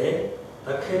Kele,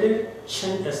 the Kele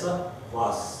changed as a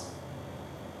was.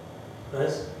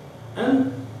 Right?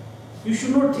 And you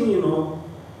should not think,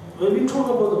 when we talk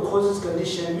about the causes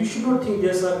condition, we should not think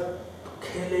there's a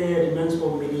Kele remains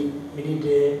for many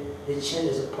days, they change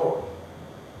as a thought.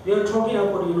 We are talking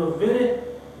about,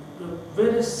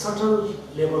 very subtle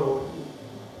level of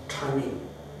timing.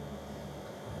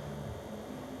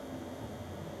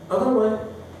 Otherwise,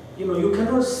 you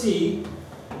cannot see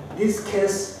this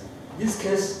case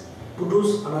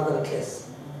produce another case,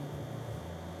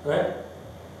 right?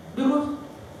 Because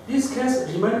this this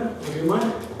case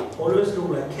remain always look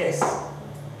like case.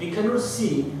 We cannot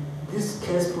see this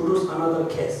case produce another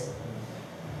case.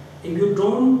 If you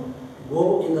don't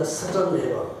go in the subtle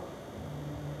level,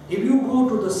 if you go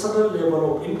to the subtle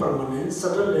level of impermanence,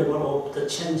 subtle level of the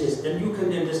changes, then you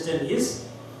can understand is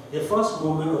the first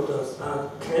moment of the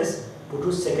case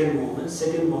produce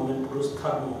second moment produce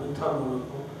third moment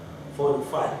four and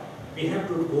five. We have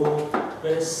to go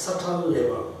very subtle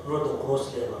level, not the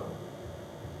gross level.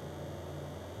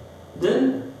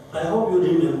 Then I hope you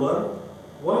remember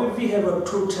why we have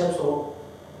two types of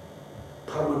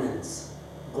permanence,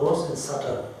 gross and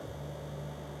subtle.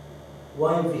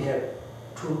 Why we have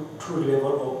two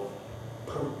level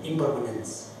of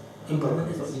impermanence.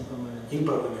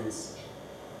 Impermanence.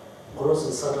 Gross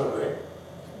and subtle, right?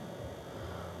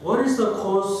 What is the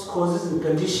causes and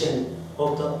condition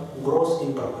of the gross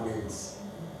impermanence?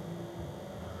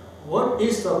 What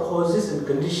is the causes and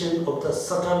condition of the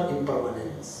subtle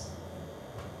impermanence?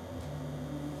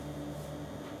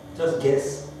 Just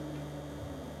guess.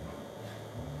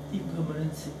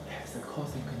 Impermanence has a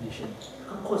cause and condition.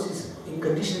 Of course, it's in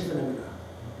condition phenomena.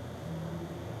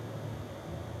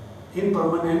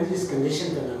 Impermanence is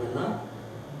condition phenomena.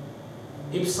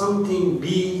 If something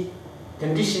be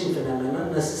condition phenomena,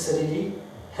 necessarily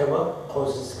have a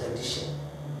causes condition.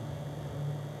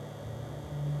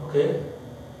 Okay?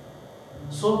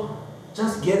 So,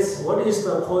 just guess what is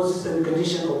the causes and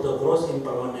condition of the gross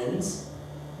impermanence?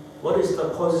 What is the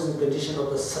causes and condition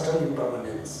of the subtle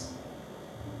impermanence?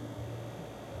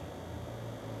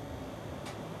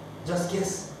 Just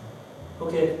guess.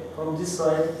 Okay, from this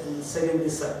side and second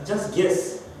this side. Just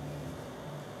guess.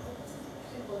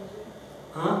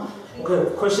 Huh?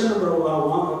 Okay, question number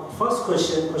one. First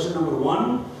question number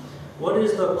one. What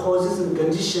is the causes and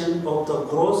condition of the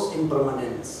gross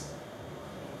impermanence?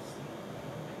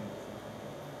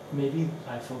 Maybe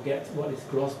I forget what is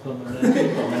gross permanence,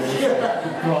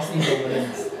 impermanence, gross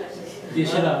impermanence.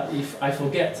 If I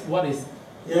forget what is...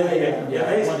 Yeah,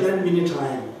 I explained many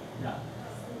times. Yeah.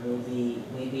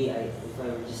 Maybe if I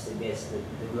were just to guess, the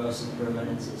gross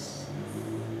impermanence is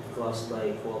caused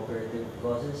by cooperative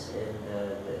causes, and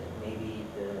maybe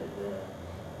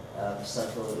the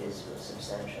subtle is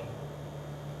substantial.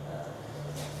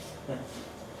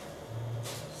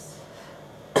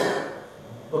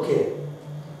 Okay.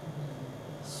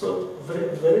 So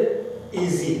very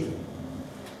easy.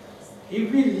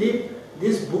 If we leave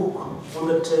this book on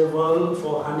the table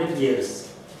for 100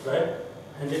 years, right?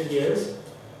 100 years,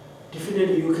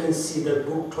 definitely you can see the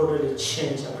book totally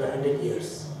changed after 100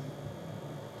 years.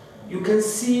 You can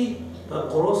see the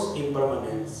gross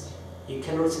impermanence. You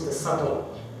cannot see the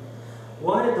subtle.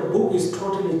 Why the book is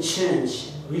totally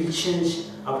changed, will change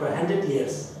after 100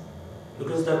 years?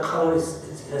 Because the color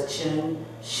has changed,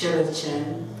 shade has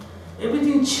changed.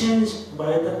 Everything changed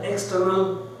by the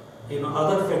external,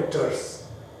 other factors.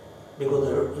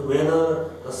 Because the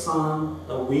weather, the sun,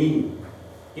 the wind.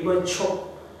 If I chop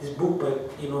this book by,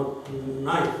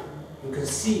 knife, you can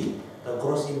see the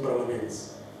gross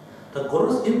impermanence. The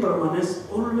gross impermanence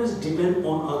always depend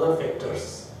on other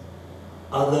factors.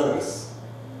 Others.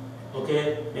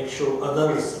 Okay, make sure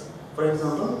others. For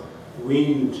example,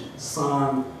 wind,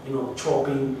 sun,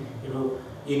 chopping,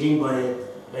 eating by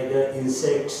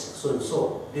insects, so and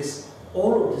so.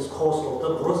 All of this cause of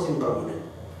the gross impermanence.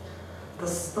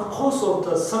 The cause of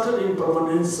the subtle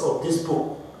impermanence of this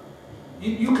book,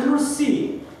 you cannot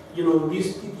see.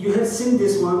 You have seen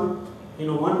this one,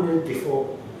 1 minute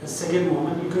before. The second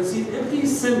moment, you can see everything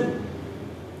is same.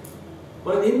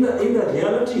 But in the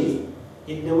reality,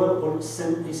 it never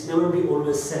same. It's never be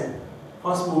always same.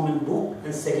 First moment book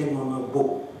and second moment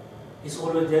book. It's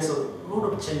always there's a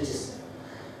lot of changes.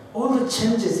 All the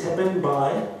changes happen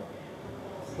by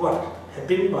what?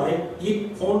 Happen by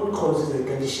its own causes and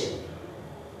condition.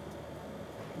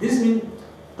 This means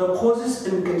the causes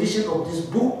and condition of this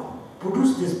book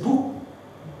produce this book,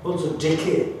 also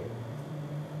decay,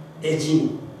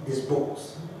 aging these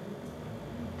books.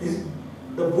 The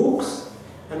books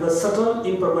and the subtle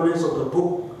impermanence of the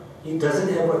book, it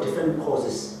doesn't have a different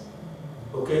causes.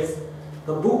 Okay?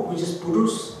 The book which is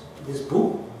produced this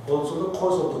book, also the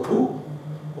cause of the book,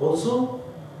 also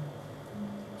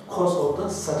cause of the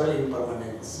subtle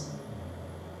impermanence.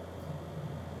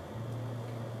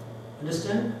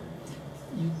 Understand?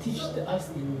 You teach us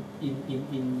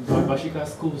in Vashika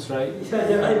schools, right?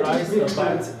 Yeah,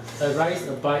 Arise,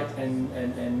 abide,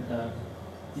 and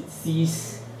it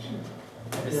cease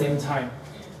at the same time.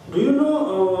 Do you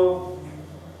know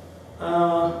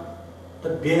the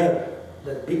bear,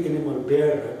 that big animal,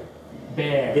 bear, right?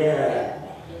 Bear. Bear.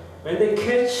 When they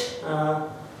catch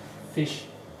Fish.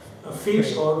 A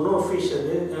fish Prey. or no fish,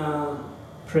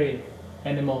 Prey,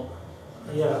 animal.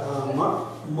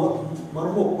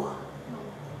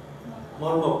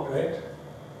 marmot, right?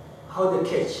 How they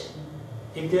catch?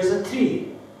 If there's a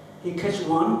tree, he catch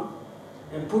one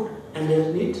and put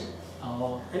underneath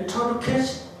Oh. and try to catch,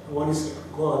 one is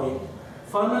go away.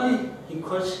 Finally, he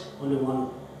catch only one.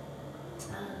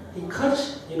 He catch,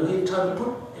 he try to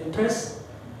put and press,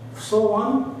 so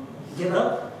one, get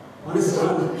up, one is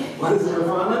run, one is run.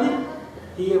 Finally,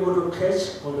 he able to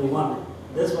catch only one.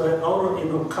 That's why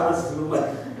our, colors look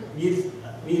like, you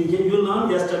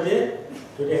learned yesterday,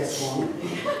 today has gone.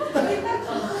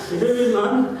 Today we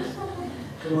learn,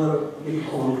 tomorrow will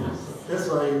come. That's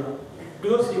why,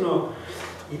 because,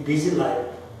 in busy life.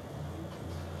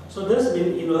 So that's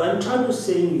mean, I'm trying to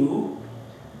say you,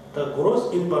 the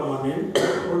gross impermanent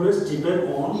always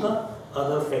depend on the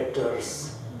other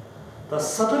factors. The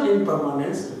subtle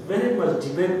impermanence very much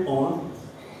depend on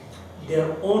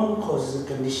their own causes and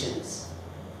conditions.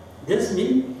 This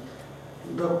means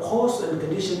the cause and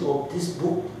condition of this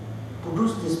book,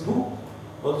 produce this book,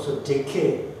 also take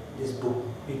care this book.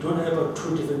 We don't have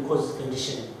two different causes and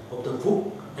condition of the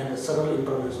book and the subtle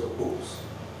impermanence of books.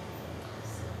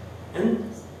 And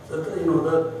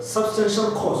the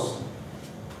substantial cause.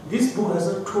 This book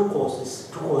has two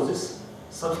causes,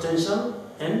 substantial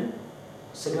and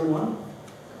second one,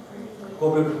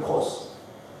 cooperative cause.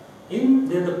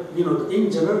 In in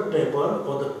general paper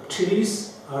or the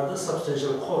trees are the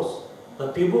substantial cause.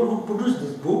 The people who produce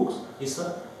these books is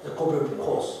a cooperative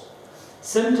cause.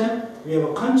 Same time, we have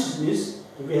a consciousness,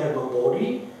 we have a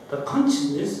body. The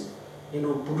consciousness,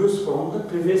 produced from the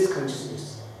previous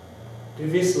consciousness,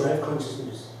 previous life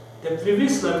consciousness. The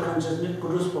previous life consciousness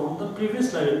produced from the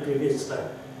previous life and previous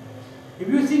life. If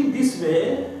you think this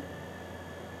way,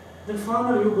 then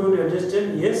finally you're going to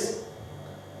understand, yes,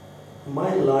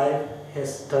 my life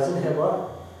doesn't have a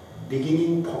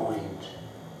beginning point.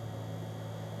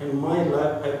 And my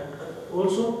life,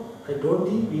 I don't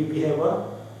think we have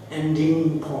a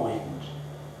ending point.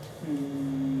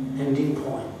 Ending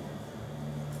point.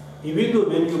 Even though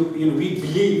when we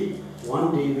believe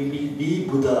one day we will be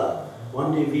Buddha,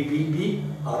 one day we will be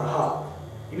Arhat.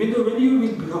 Even though when you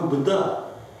will become Buddha,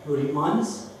 you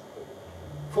remains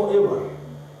forever.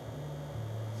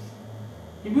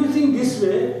 If you think this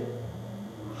way,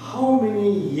 how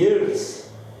many years,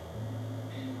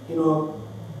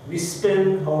 we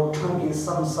spend our time in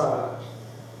samsara,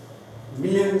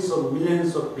 millions of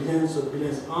millions of billions of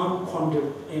billions,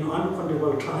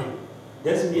 uncountable time.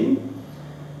 That means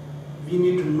we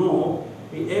need to know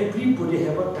everybody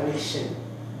have a connection.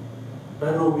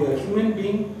 Right now we are human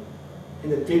being. In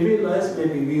the previous lives,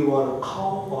 maybe we were a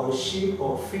cow or a sheep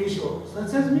or fish or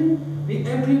such. That means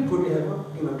everybody have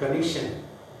a connection.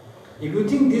 If you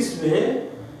think this way,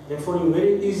 therefore it's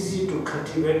very easy to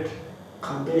cultivate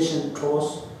compassion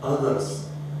towards others.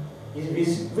 It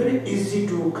is very easy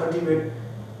to cultivate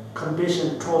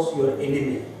compassion towards your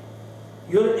enemy.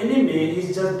 Your enemy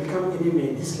is just become enemy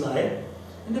in this life.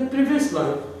 In the previous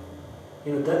life,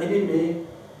 the enemy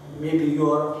maybe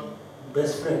your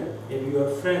best friend, maybe your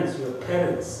friends, your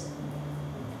parents.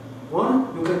 For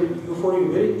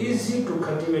you very easy to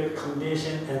cultivate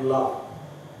compassion and love.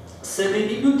 Second,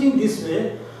 if you think this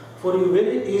way, for you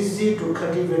very easy to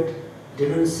cultivate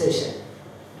denunciation.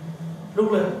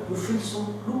 Look like you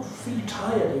feel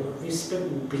tired. We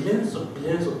spend billions of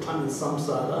time in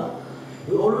samsara.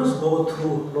 We always go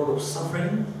through a lot of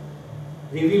suffering.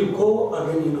 We will go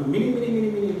again,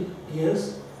 many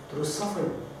years through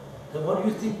suffering. Then what do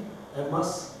you think? I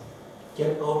must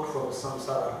get out from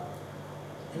samsara.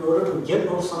 In order to get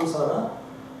out of samsara,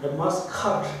 I must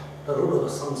cut the root of the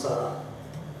samsara.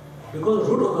 Because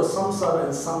root of the samsara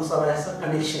and samsara has a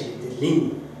connection, the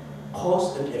link,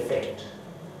 cause and effect.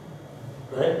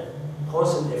 Right?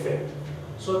 Cause and effect.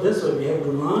 So that's why we have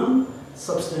to learn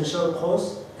substantial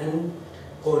cause and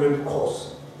coherent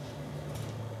cause.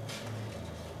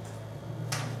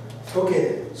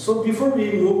 Okay, so before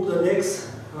we move to the next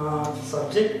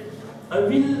subject, I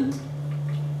will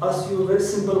ask you a very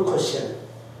simple question.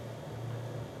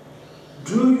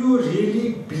 Do you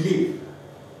really believe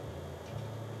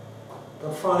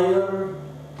the fire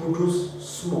produces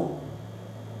smoke?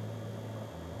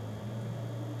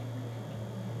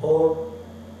 Or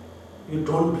you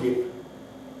don't believe?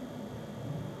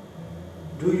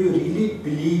 Do you really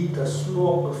believe the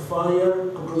smoke, the fire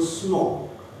produces smoke?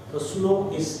 The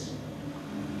smoke is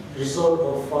result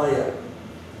of fire.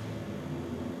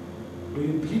 Do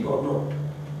you believe or not?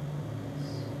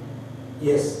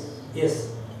 Yes.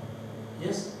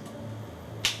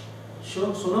 Sure,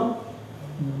 Sonam?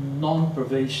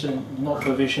 Non-provision, not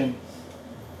provision.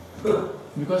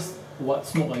 Because what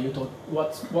smoke are you talking?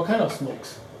 What kind of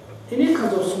smokes? Any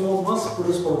kind of smoke must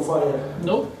produce from fire.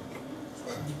 No.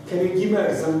 Can you give me an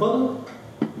example?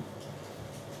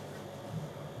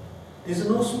 There's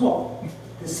no smoke,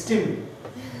 there's steam.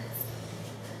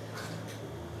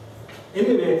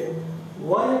 Anyway,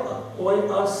 why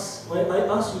I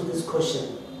ask you this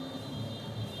question?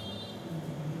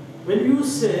 When you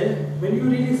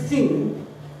really think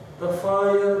the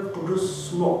fire produces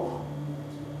smoke,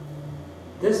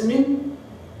 this means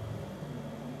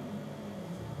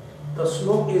the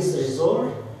smoke is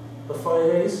result, the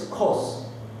fire is cause.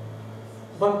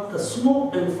 But the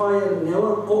smoke and fire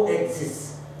never coexist.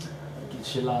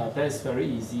 Sheila, that's very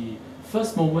easy.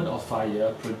 First moment of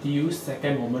fire produce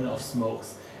second moment of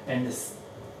smokes, and the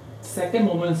second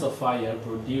moments of fire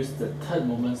produce the third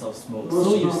moments of smoke.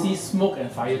 So you see smoke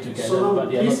and fire together, but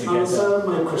they are not together. Please answer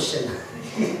my question.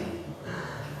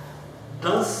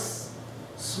 Does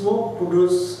smoke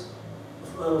produce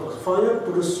fire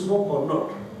produce smoke or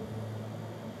not?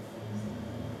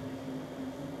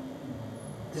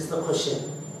 This is the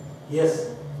question.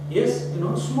 Yes,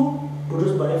 smoke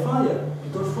produced by fire.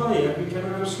 Without fire, we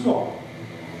cannot have smoke.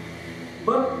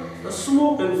 But the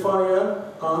smoke and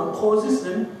fire are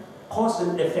cause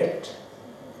and effect.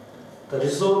 The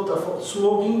result of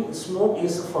smoke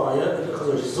is fire, and because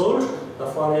of the result, the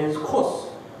fire is cause.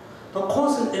 The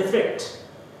cause and effect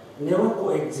never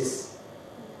coexist.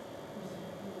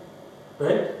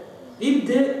 Right? If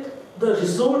the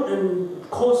result and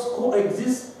cause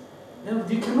coexist, then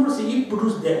we cannot say it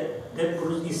produced that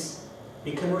produced this.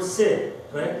 We cannot say,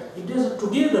 right? If they are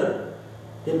together,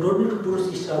 they don't need to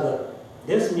produce each other.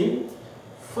 This means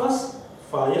first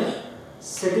fire,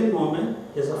 second moment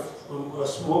is a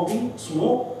smoke,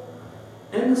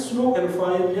 and the smoke and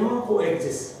fire never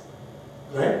coexist,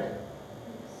 right?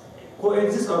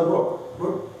 Coexist or not?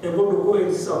 Not able to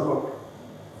coexist or not?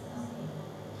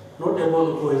 Not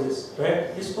able to coexist,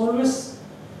 right? It's always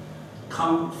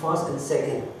come first and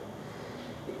second.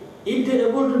 If they are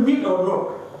able to meet or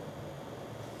not,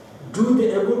 do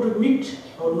they able to meet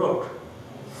or not?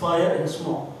 Fire and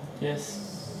smoke.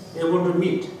 Yes. Able to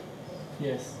meet.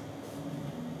 Yes.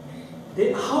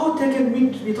 How they can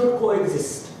meet without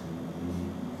coexist?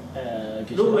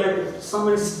 Look like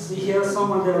someone is here,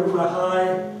 someone there, look like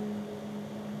hi.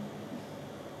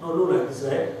 No, look like this,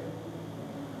 right?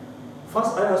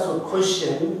 First I ask a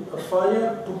question, a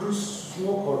fire produce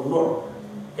smoke or not?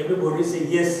 Everybody say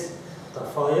yes, the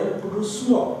fire produce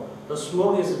smoke. The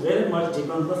smoke is very much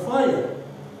different from the fire.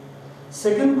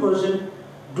 Second question,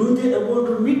 do they able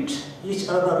to meet each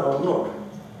other or not?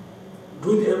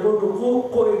 Do they able to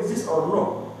coexist or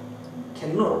not?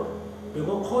 Cannot,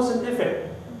 because cause and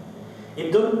effect.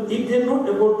 If they're not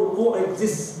able to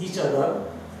coexist each other,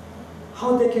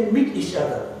 how they can meet each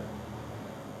other?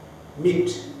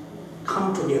 Meet,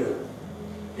 come together.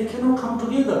 They cannot come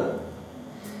together.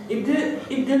 If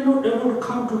they're not able to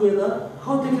come together,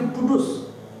 how they can produce?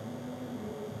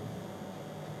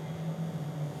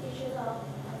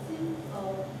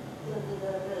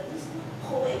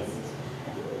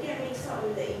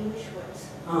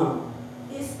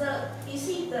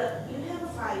 You have a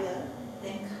fire,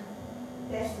 then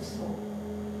there's the smoke.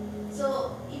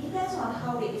 So it depends on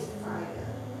how big is the fire.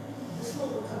 The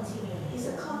smoke will continue. It's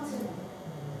a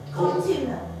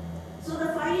continuum. So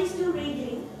the fire is still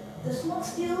raging, the smoke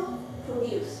still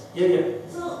produces. Yeah.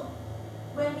 So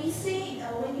when we say,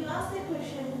 when you ask that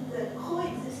question, the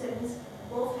coexistence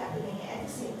both happening at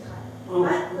the same time.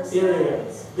 But the yeah.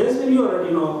 That's when you are,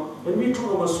 when we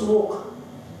talk about smoke,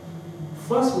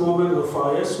 first moment of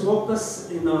fire, smoke is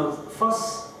in the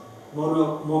first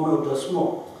moment of the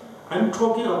smoke. I'm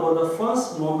talking about the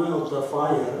first moment of the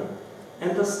fire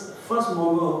and the first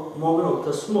moment of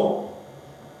the smoke.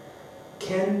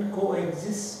 Can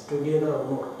coexist together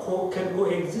or not? Can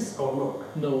coexist or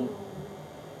not? No.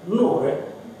 No, right?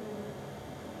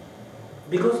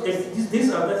 Because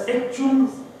these are the actual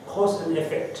cause and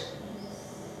effect.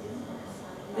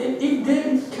 If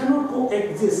they cannot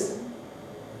coexist,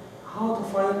 how the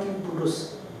fire can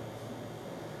produce?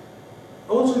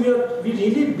 Also, we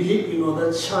really believe,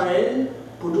 the child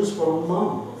produced from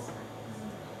mom.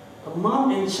 The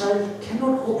mom and child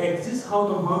cannot coexist. How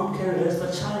the mom can raise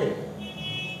the child?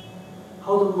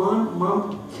 How the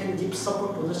mom can give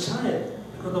support to the child?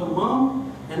 Because the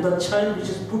mom and the child which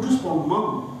is produced from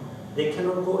mom, they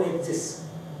cannot coexist.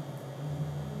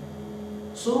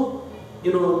 So,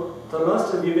 the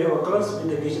last time we have a class with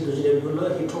the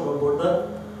Dudra, he talked about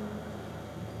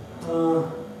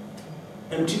the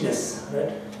emptiness,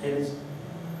 right? And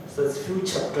so it's few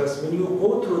chapters. When you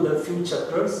go through the few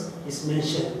chapters, it's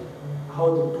mentioned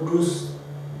how to produce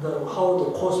how the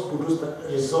cause produce the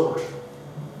result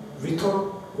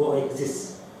without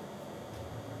coexist.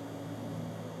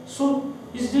 So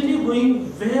it's really going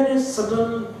very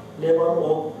subtle level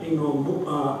of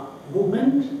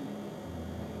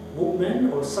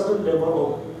movement or subtle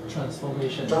level of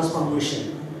transformation,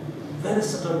 very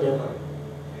subtle level.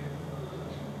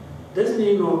 That's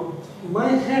mean my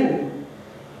hand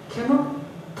cannot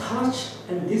touch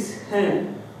and this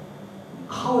hand,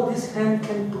 how this hand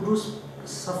can produce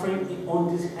suffering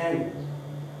on this hand.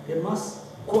 They must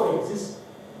coexist,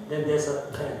 then there's a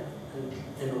kind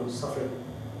and suffering.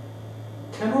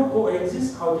 Cannot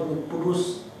coexist, how they can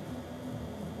produce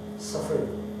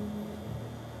suffering?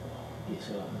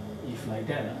 If like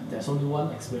that, there's only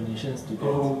one explanation to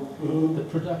that. The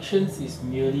productions is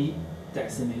merely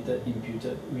designated,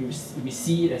 imputed. We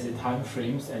see it as a time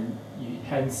frames, and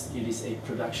hence it is a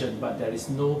production, but there is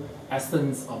no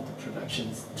essence of the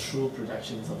productions, true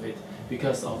productions of it,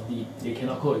 because of they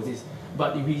cannot coexist.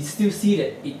 But we still see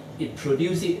that it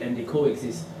produces it and they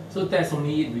coexist. So that's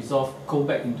only it resolved, go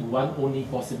back into one only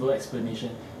possible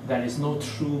explanation. There is no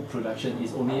true production,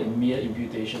 it's only a mere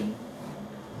imputation.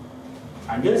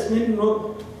 And that's mean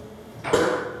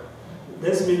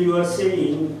you are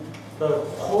saying the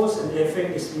cause and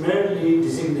effect is merely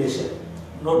designation,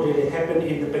 not really happen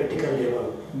in the practical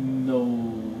level.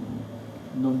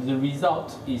 No, the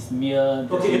result is mere.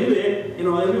 Okay,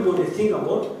 anyway, everybody think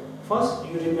about, first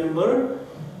you remember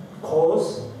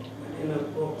cause,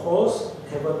 cause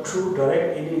have a true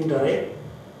direct and indirect,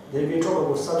 then we talk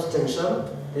about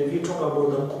substantial, then we talk about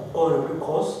the correlative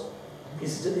cause.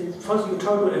 First you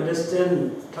try to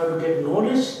understand, try to get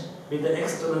knowledge with the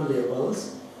external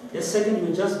levels. The second,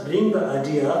 you just bring the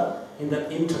idea in the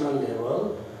internal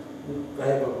level. I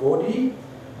have a body,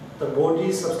 the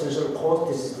body's substantial cause,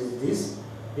 this is this.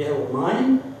 We have a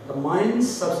mind, the mind's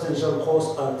substantial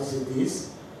cause are this is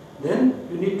this. Then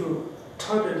you need to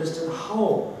try to understand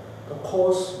how the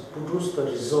cause produce the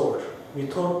result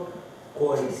without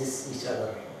coexist each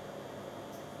other.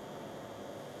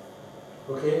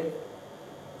 Okay?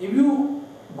 If you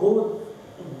go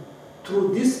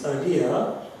through this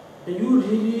idea, then you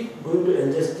really going to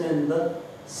understand the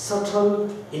subtle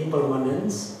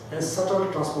impermanence and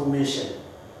subtle transformation.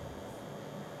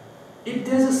 If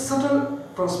there's a subtle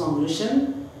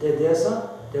transformation, then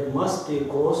there must be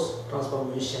gross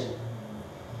transformation.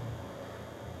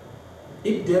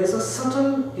 If there is a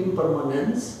subtle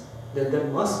impermanence, then there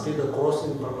must be the gross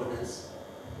impermanence.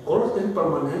 Gross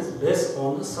impermanence based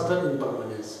on the subtle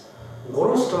impermanence.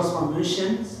 Gross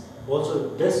transformations also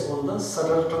based on the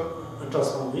subtle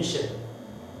transformation.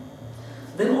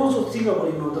 Then also think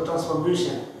about the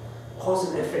transformation, cause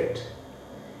and effect.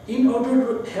 In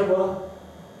order to have a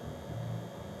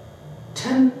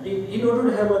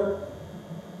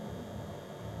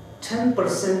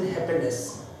 10%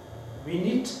 happiness, we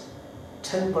need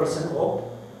 10% of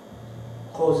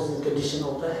causes and condition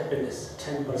of the happiness.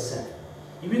 10%.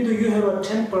 Even though you have a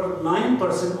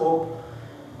 9% of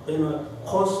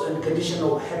cause and condition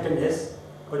of happiness,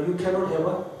 but you cannot have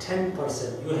a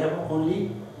 10%. You have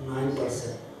only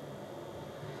 9%.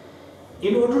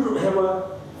 In order to have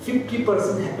a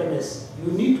 50% happiness,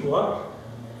 you need what?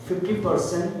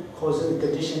 50% cause and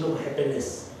condition of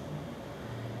happiness.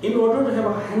 In order to have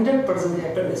a 100%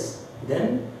 happiness,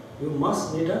 then you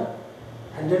must need a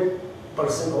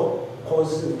 100% of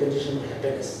causes and condition of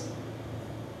happiness.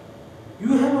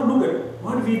 You have a look at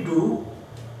what we do.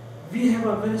 We have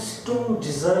a very strong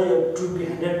desire to be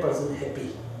 100%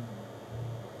 happy.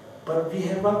 But we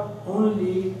have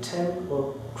only 10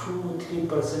 or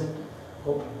 2-3%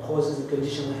 of causes and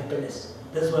condition of happiness.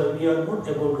 That's why we are not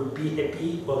able to be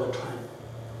happy all the time.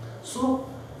 So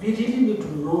we really need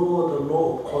to know the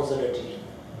law of causality.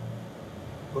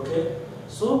 Okay?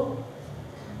 So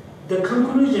the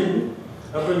conclusion,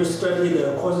 after you study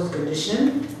the causes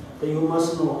condition, that you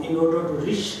must know in order to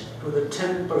reach to the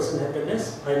 10%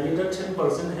 happiness, I need a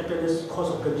 10% happiness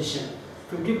cause of condition.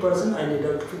 50% I need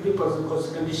a 50% cause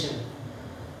of condition.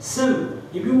 Same,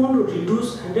 if you want to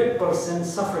reduce 100%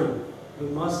 suffering, you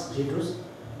must reduce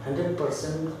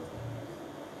 100%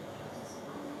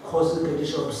 cause and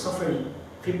condition of suffering.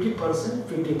 50%, 50%,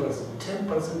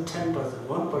 10%, 10%, 1%,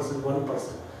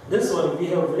 1%. That's why we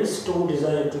have a very strong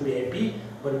desire to be happy,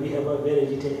 but we have a very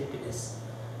little happiness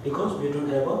because we don't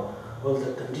have all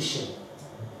the condition.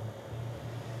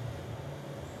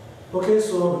 Okay,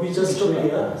 so we just stop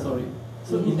here. Sorry.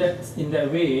 So in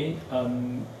that way,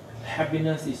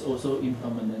 happiness is also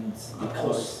impermanence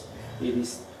because it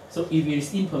is. So if it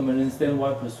is impermanence, then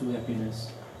why pursue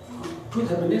happiness? True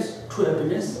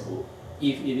happiness.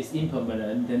 if it is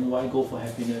impermanent, then why go for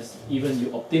happiness? Even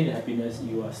you obtain the happiness,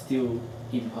 you are still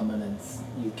impermanence.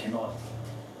 You cannot.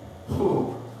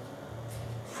 Oh.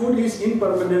 Food is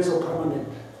impermanence or permanent?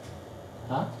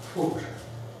 Huh? Food.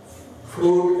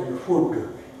 Fruit and food.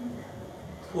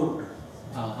 Food.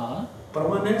 Uh-huh.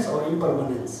 Permanence or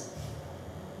impermanence?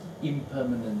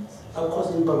 Impermanence. Of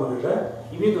course, impermanent, right?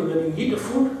 Even though when you eat the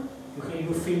food,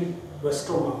 you feel your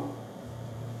stomach.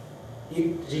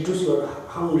 It reduces your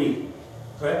hungry,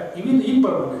 right? Even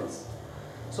impermanence.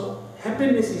 So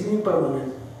happiness is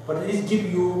impermanent, but it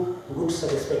gives you good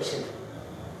satisfaction.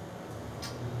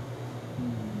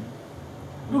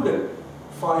 Look at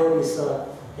fire is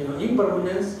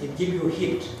impermanence. It gives you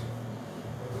heat,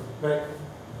 right?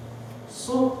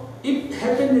 So if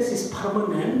happiness is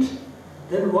permanent,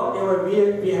 then whatever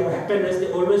we have happiness,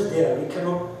 they're always there. We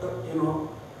cannot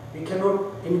we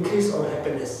cannot increase our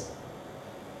happiness.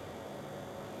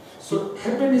 So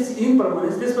happiness is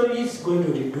impermanence. That's why it's going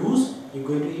to reduce. It's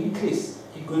going to increase.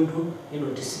 It's going to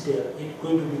disappear. It's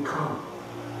going to become.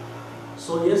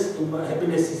 So yes,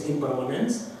 happiness is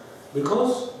impermanence.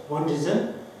 Because one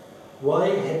reason why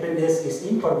happiness is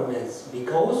impermanence,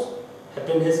 because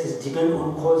happiness is dependent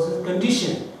on cause and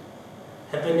condition.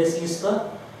 Happiness is the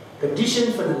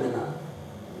conditioned phenomena.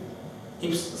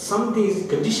 If something is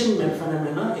conditioned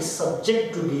phenomena, is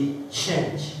subject to be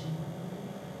changed.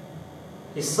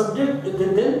 Is subject,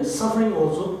 then suffering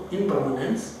also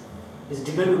impermanence is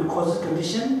dependent on cause and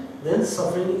condition. Then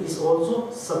suffering is also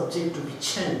subject to be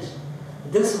changed.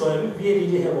 That's why we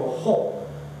really have a hope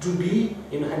to be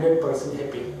 100%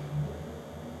 happy.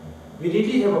 We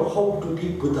really have a hope to be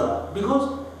Buddha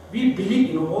because we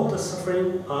believe all the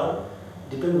suffering are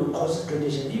dependent on causes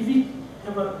condition. If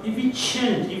we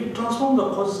change, if we transform the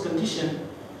causes condition,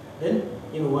 then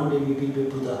one day we will be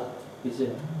Buddha.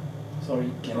 Sorry,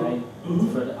 can I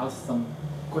further ask some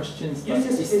questions?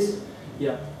 Yes.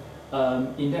 Yeah.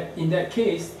 In that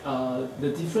case, the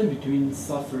difference between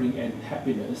suffering and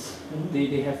happiness,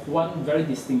 they have one very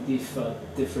distinctive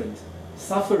difference.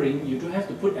 Suffering, you don't have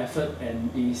to put effort and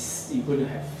you're going to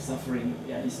have suffering.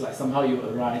 Yeah, it's like somehow you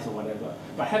arise or whatever.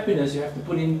 But happiness, you have to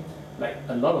put in like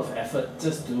a lot of effort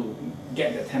just to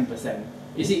get the 10%.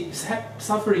 You see,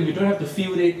 suffering, you don't have to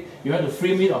feel it, you have to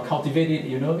frame it or cultivate it,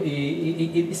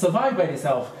 it survives by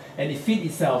itself and it feeds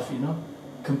itself,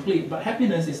 complete. But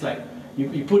happiness is like,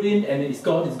 you put in and it's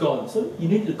gone. So you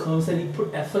need to constantly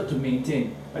put effort to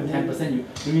maintain. Like 10%, you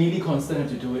really constantly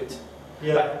have to do it.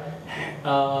 Yeah.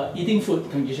 But eating food,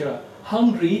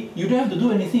 hungry, you don't have to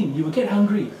do anything. You will get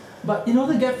hungry. But in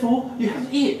order to get full, you have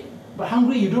to eat. But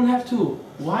hungry, you don't have to.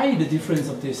 Why the difference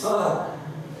of this?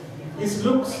 It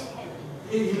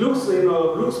looks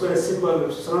very simple.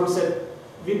 Saram said,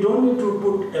 we don't need to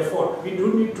put effort. We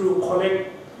don't need to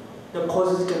collect the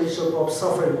causes condition of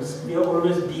sufferings. We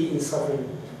always be in suffering.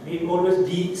 We always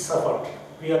be suffered.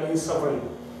 We are in suffering.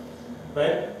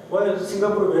 Right? Why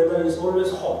Singapore weather is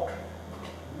always hot?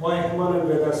 Why Himalayan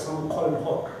weather some call it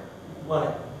hot?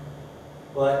 Why?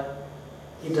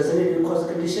 It doesn't need any cause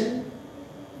condition?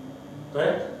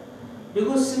 Right?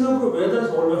 Because Singapore weather is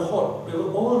always hot.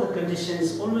 Because all the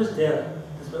conditions always there.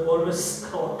 It's always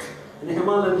hot. In the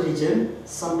Himalayan region,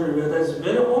 sometimes weather is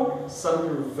very hot,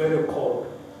 sometimes very cold.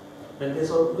 And there's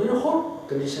a very hot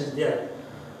conditions there.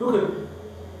 Look,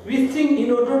 we think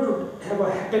in order to have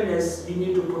a happiness, we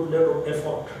need to put a lot of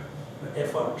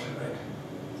effort, right?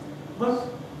 But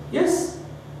yes,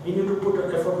 we need to put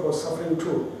an effort for suffering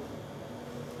too.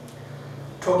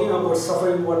 Talking about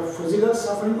suffering, what physical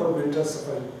suffering or mental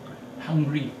suffering?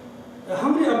 Hungry.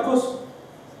 Hungry, of course,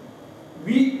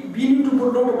 we need to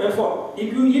put a lot of effort.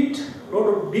 If you eat a lot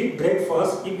of big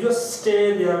breakfast, if you just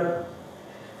stay there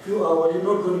few hours, you're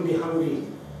not going to be hungry.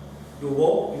 You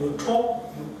walk, you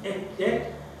talk, you act,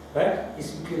 right? You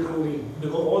feel hungry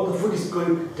because all the food is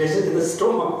going digested in the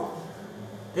stomach.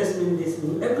 That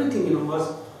means everything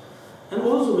must. And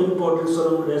also very important,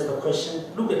 so raise the question.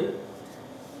 Look at,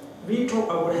 we talk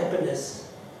about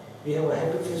happiness. We have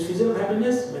a physical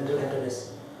happiness, mental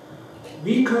happiness.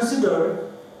 We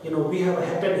consider, we have a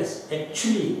happiness.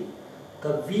 Actually,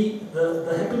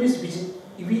 the happiness which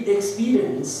we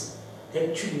experience,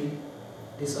 actually,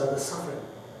 these are the suffering.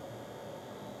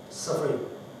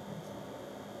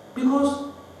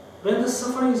 Because when the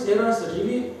suffering is arises,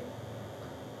 really,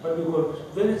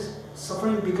 when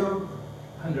suffering become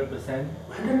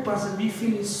 100%, we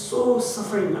feel is so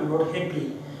suffering, I'm not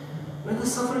happy. When the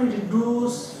suffering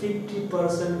reduce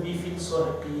 50%, we feel so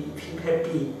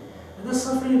happy. When the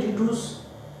suffering reduce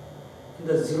in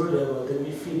the zero level, then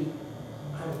we feel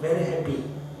I'm very happy.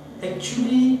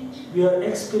 Actually, we are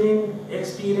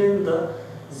experiencing the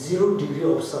 0 degree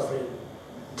of suffering.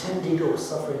 10 degrees of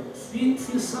suffering. We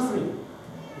feel suffering.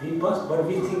 But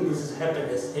we think this is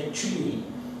happiness. Actually,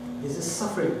 this is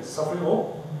suffering. Suffering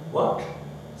of what?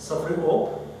 Suffering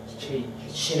of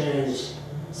change.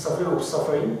 Suffering of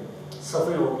suffering.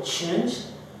 Suffering of change.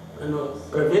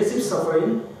 Pervasive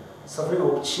suffering. Suffering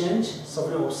of change.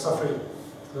 Suffering of suffering.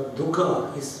 The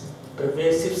dukkha is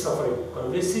pervasive suffering.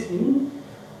 Pervasive means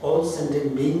all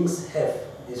sentient beings have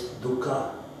this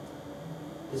dukkha.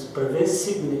 This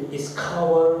pervasive is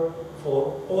cover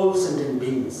for all sentient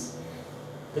beings.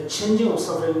 The changing of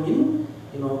suffering means,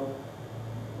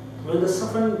 when the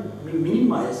suffering we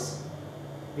minimize,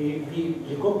 we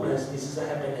recognize this is a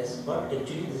happiness, but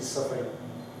actually this is suffering.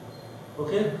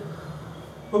 Okay?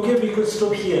 Okay, we could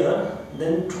stop here.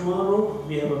 Then tomorrow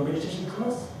we have a meditation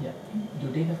class. Yeah.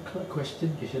 Do they have a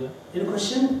question, Gisela? Any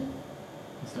question?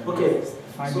 Okay.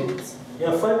 5 minutes.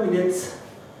 Yeah, 5 minutes.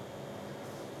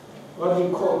 What do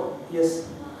you call? Yes.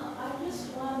 I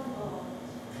just want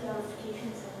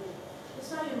clarification from you.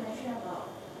 Just now you mentioned about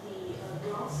the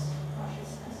gross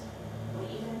consciousness or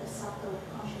even the subtle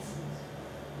consciousness.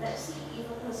 Let's see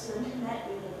if a person met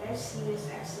with a very serious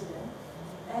accident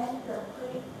and the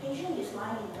patient is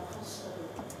lying in the hospital,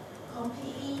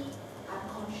 completely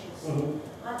unconscious.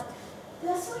 But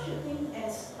there's such a thing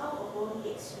as out-of-body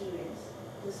experience.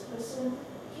 This person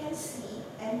can see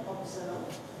and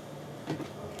observe.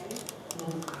 Okay.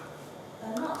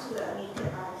 Not to the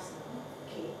naked eyes.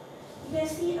 Okay. You can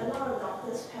see a lot of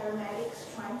doctors, paramedics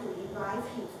trying to revive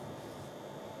him.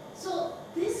 So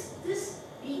this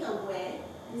being aware,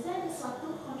 is that a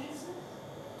subtle consciousness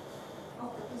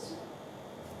of the person?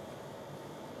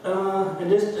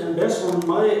 And based on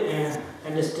my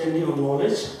understanding or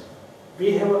knowledge,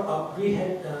 we have a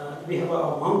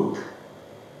monk.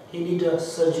 He need a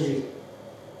surgery.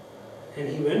 And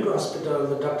he went to hospital,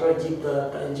 the doctor gave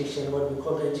the injection, what we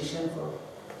call the injection for?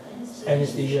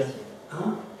 Anesthesia.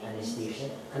 Huh? Anesthesia.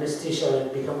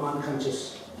 And become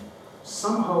unconscious.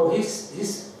 Somehow his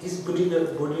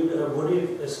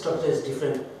body structure is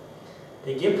different.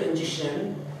 They gave the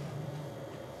injection.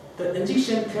 The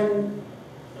injection can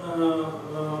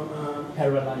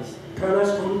Paralyzed.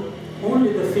 Paralyze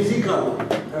only the physical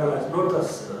paralyze, not the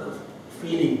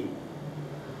feeling.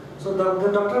 So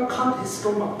the doctor cut his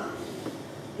stomach.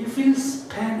 He feels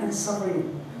pain and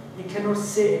suffering. He cannot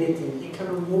say anything. He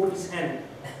cannot move his hand.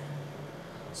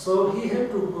 So he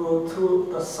had to go through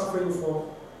the suffering for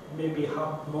maybe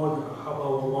more than half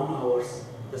hour, 1 hour.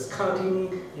 Just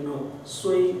cutting,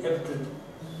 swaying, everything.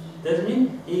 That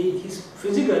means he's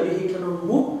physically he cannot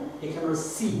move, he cannot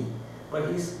see, but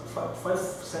his five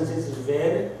senses is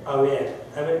very aware.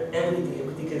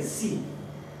 Everything can see.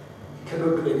 He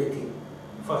cannot do anything.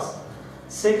 First.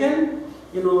 Second,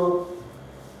 the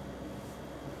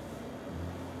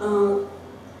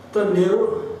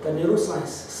neuroscience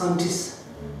scientists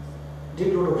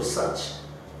did a lot of research.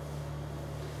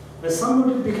 When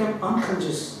somebody became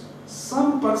unconscious,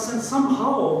 some person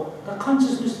somehow the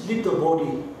consciousness left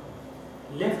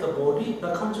the body,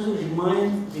 the consciousness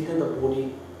remained within the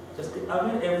body, just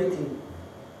aware everything.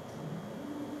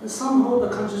 And somehow the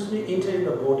consciousness entered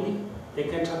the body, they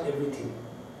can tell everything.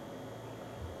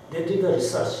 They did the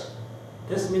research.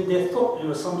 This means they thought,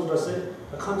 some person,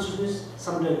 the consciousness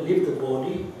sometimes leave the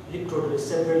body, live totally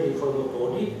separately from the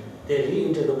body, they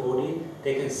re-enter the body,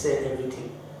 they can say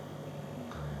everything.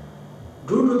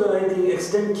 Due to the, I think,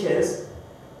 accident case,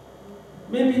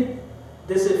 maybe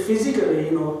they say physically,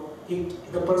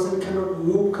 the person cannot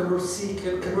move, cannot see,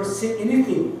 cannot say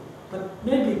anything, but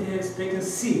maybe they can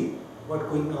see what's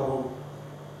going on.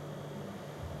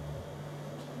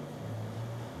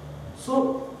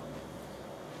 So,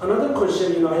 another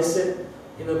question, I said,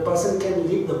 the person can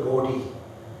leave the body.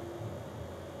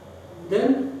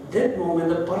 Then, that moment,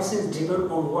 the person is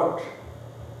dependent on what?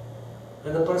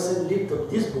 When the person leaves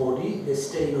this body, they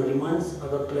stay, remains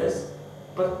other place,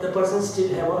 but the person still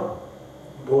have a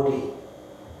body.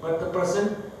 But the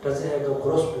person doesn't have the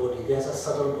gross body, there's a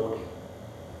subtle body.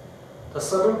 The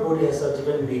subtle body has a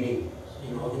different meaning.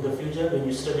 In the future, when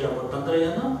you study about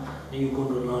Tantrayana, then you're going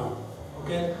to learn.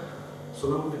 Okay? So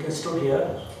now we can stop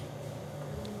here.